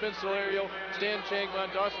 years. Spin Solario, Stan Changman,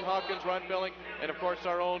 Dawson Hawkins, Ron Belling, and of course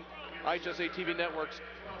our own IHSA TV Network's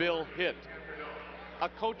Bill Hitt. A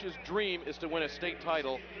coach's dream is to win a state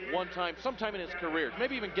title one time, sometime in his career,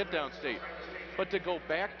 maybe even get downstate. But to go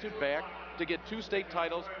back-to-back, to get 2 state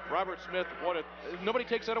titles, Robert Smith, nobody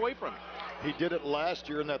takes that away from him. He did it last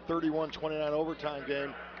year in that 31-29 overtime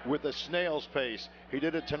game with a snail's pace. He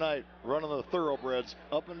did it tonight, running the thoroughbreds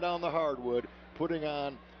up and down the hardwood, putting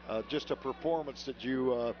on just a performance that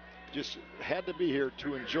you just had to be here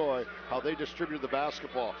to enjoy how they distributed the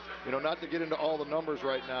basketball. You know, not to get into all the numbers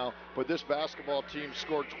right now, but this basketball team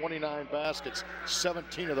scored 29 baskets.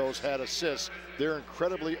 17 of those had assists. They're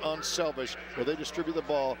incredibly unselfish where they distribute the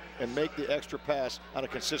ball and make the extra pass on a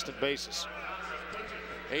consistent basis.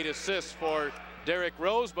 8 assists for Derrick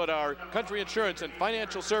Rose, but our Country Insurance and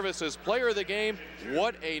Financial Services player of the game,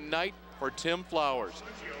 what a night for Tim Flowers.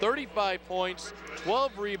 35 points,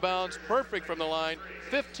 12 rebounds, perfect from the line,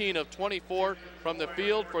 15 of 24 from the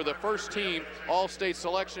field for the first team All-State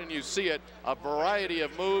selection. You see it, a variety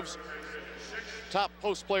of moves. Top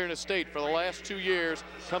post player in the state for the last 2 years,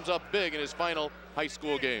 comes up big in his final high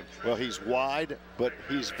school game. Well, he's wide, but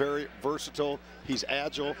he's very versatile. He's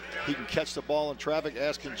agile. He can catch the ball in traffic.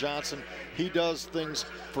 Askin Johnson, he does things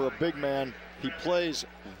for a big man. He plays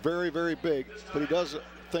very, very big, but he does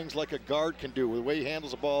things like a guard can do, the way he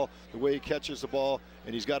handles the ball, the way he catches the ball,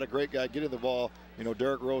 and he's got a great guy getting the ball. You know,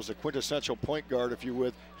 Derrick Rose, the quintessential point guard, if you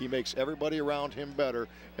would. He makes everybody around him better,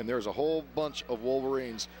 and there's a whole bunch of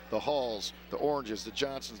Wolverines, the Halls, the Oranges, the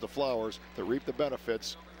Johnsons, the Flowers, that reap the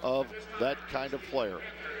benefits of that kind of player.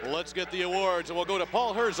 Well, let's get the awards, and we'll go to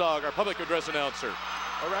Paul Herzog, our public address announcer.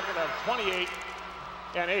 A record of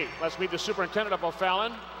 28-8. Let's meet the superintendent of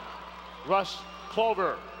O'Fallon, Russ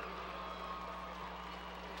Clover.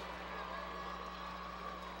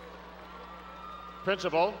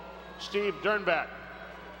 Principal, Steve Dernbach.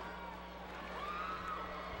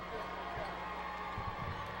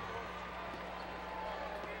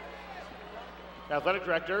 Athletic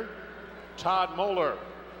Director, Todd Moeller.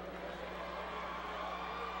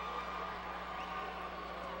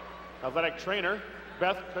 Athletic Trainer,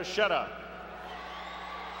 Beth Cochetta.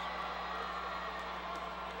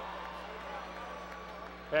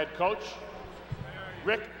 Head Coach,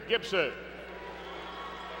 Rick Gibson.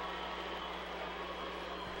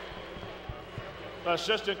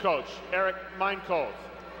 Assistant Coach, Eric Meinkov.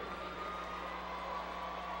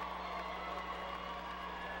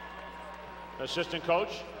 Assistant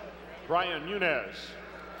Coach, Brian Munez.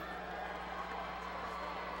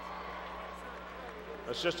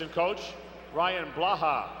 Assistant Coach, Ryan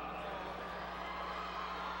Blaha.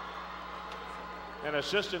 And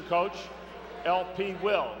Assistant Coach, L.P.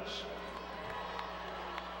 Wills.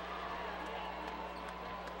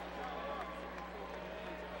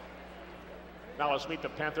 Now let's meet the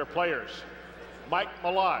Panther players. Mike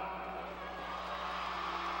Malott.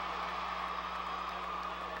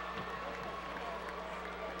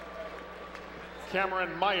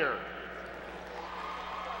 Cameron Meyer.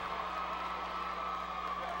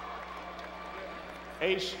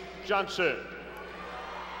 Ace Johnson.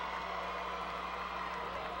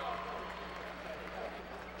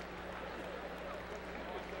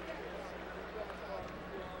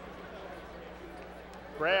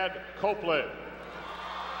 Brad Copeland.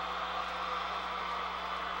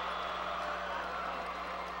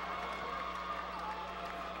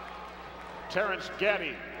 Terrence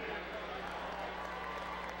Gaddy.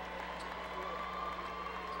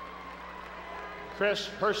 Chris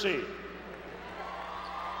Hersey.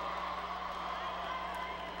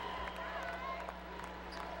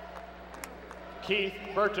 Keith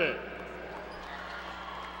Burton.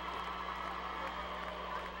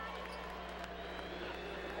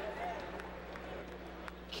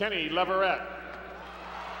 Kenny Leverett.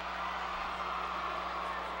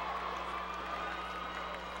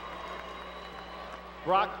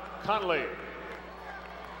 Brock Conley.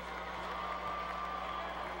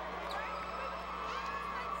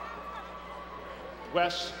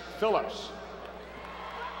 Wes Phillips.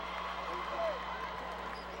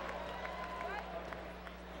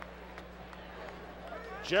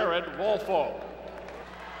 Jared Wolfo.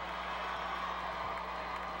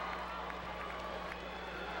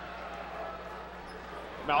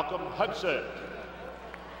 Malcolm Hudson.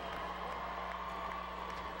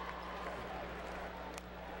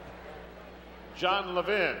 John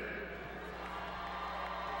Levin.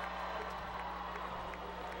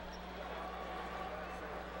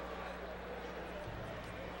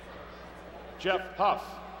 Jeff Huff.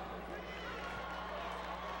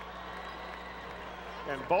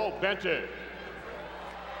 And Bo Benton.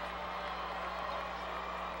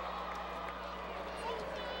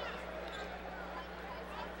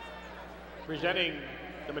 Presenting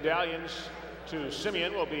the medallions to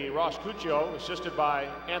Simeon will be Ross Cuccio, assisted by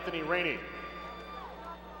Anthony Rainey.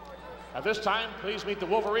 At this time, please meet the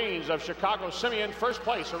Wolverines of Chicago Simeon, first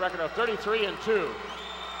place, a record of 33-2.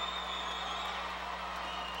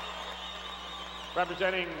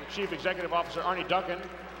 Representing Chief Executive Officer Arnie Duncan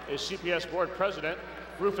is CPS Board President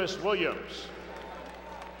Rufus Williams.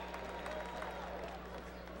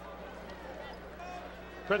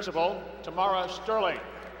 Principal Tamara Sterling.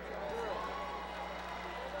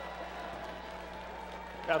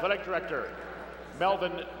 Athletic Director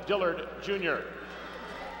Melvin Dillard Jr.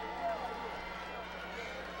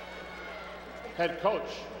 Head Coach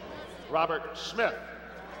Robert Smith.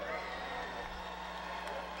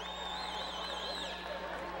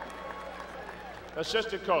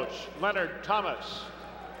 Assistant Coach Leonard Thomas.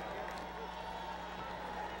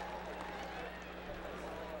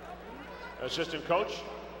 Assistant Coach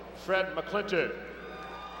Fred McClinton.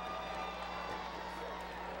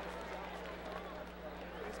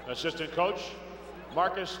 Assistant Coach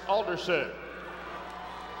Marcus Alderson.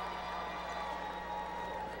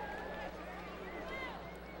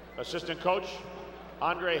 Assistant Coach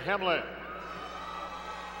Andre Hamlin.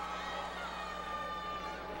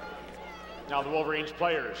 Now the Wolverines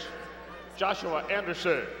players. Joshua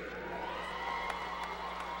Anderson.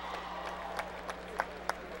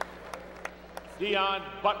 Dion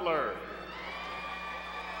Butler.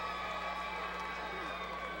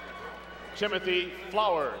 Timothy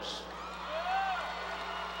Flowers.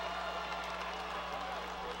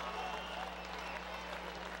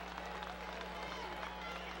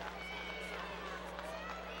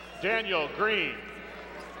 Daniel Green.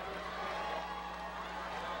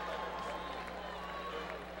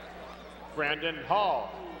 Brandon Hall.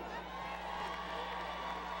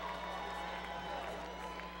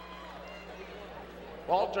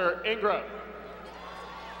 Walter Ingram.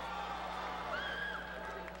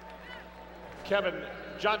 Kevin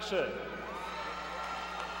Johnson.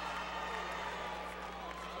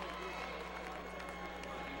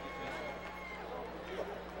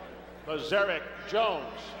 Lazarick Jones.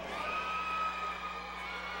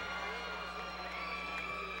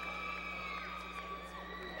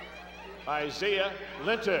 Isaiah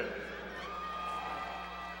Linton.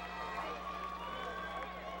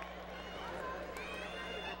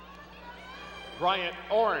 Bryant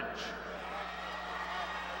Orange.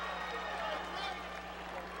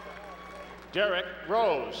 Derek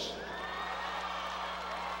Rose.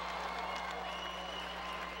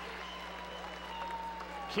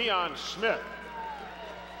 Keon Smith.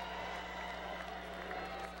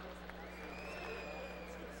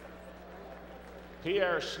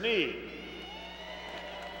 Pierre Sneed.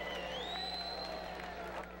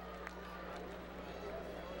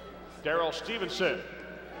 Daryl Stevenson.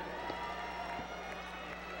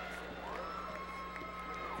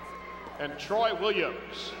 And Troy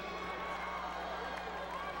Williams.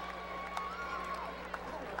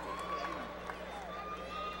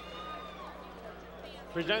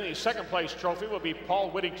 Presenting the second place trophy will be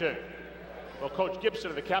Paul Whittington. Well, Coach Gibson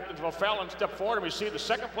and the captains of O'Fallon step forward and receive the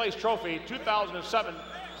second place trophy, 2007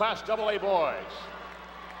 Class AA Boys.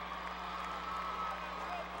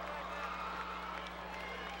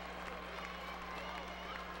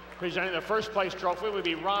 Presenting the first place trophy will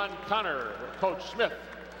be Ron Connor, Coach Smith.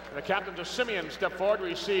 And the captains of Simeon step forward to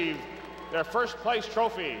receive their first place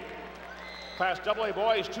trophy. Class AA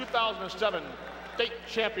Boys 2007 state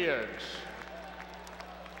champions.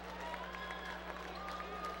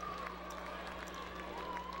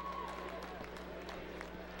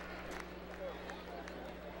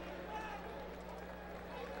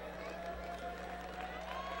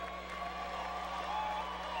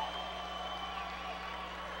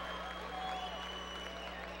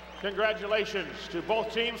 Congratulations to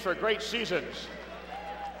both teams for great seasons.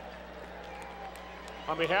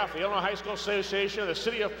 On behalf of the Illinois High School Association of the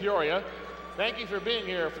City of Peoria, thank you for being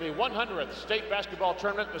here for the 100th state basketball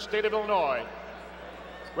tournament in the state of Illinois.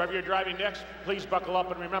 Wherever you're driving next, please buckle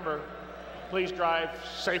up and remember, please drive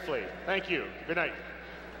safely. Thank you. Good night.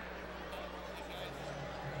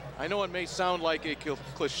 I know it may sound like a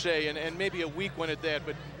cliche and maybe a weak one at that,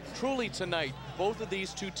 but truly tonight, both of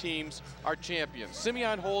these two teams are champions.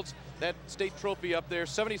 Simeon holds that state trophy up there,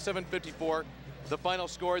 77-54. The final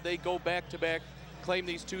score, they go back-to-back, claim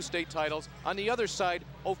these two state titles. On the other side,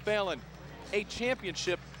 O'Fallon, a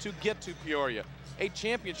championship to get to Peoria, a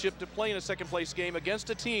championship to play in a second-place game against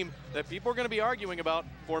a team that people are going to be arguing about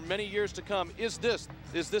for many years to come. Is this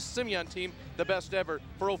Simeon team the best ever?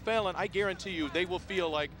 For O'Fallon, I guarantee you they will feel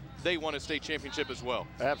like they won a state championship as well.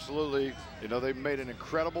 Absolutely. You know, they've made an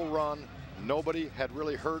incredible run. Nobody had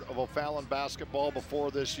really heard of O'Fallon basketball before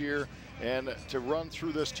this year, and to run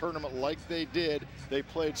through this tournament like they did, they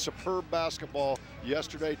played superb basketball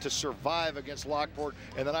yesterday to survive against Lockport,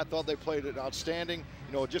 and then I thought they played it outstanding.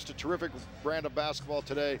 You know, just a terrific brand of basketball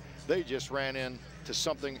today. They just ran into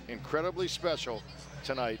something incredibly special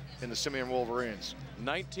tonight in the Simeon Wolverines.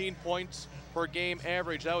 19 points per game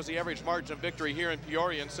average. That was the average margin of victory here in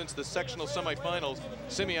Peoria, and since the sectional semifinals,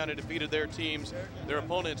 Simeon had defeated their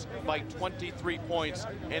opponents by 23 points,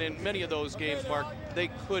 and in many of those games, Mark, they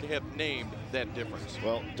could have named that difference.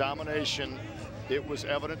 Well, domination, it was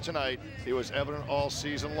evident tonight. It was evident all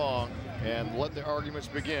season long, and let the arguments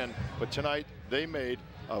begin. But tonight, they made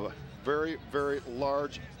a very, very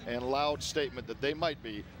large and loud statement that they might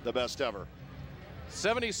be the best ever.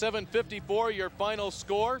 77-54, your final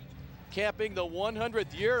score, capping the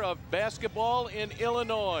 100th year of basketball in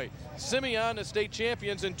Illinois. Simeon, the state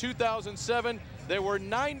champions in 2007. There were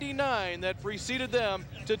 99 that preceded them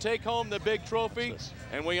to take home the big trophy,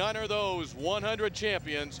 and we honor those 100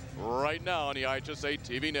 champions right now on the IHSA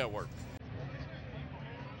TV network.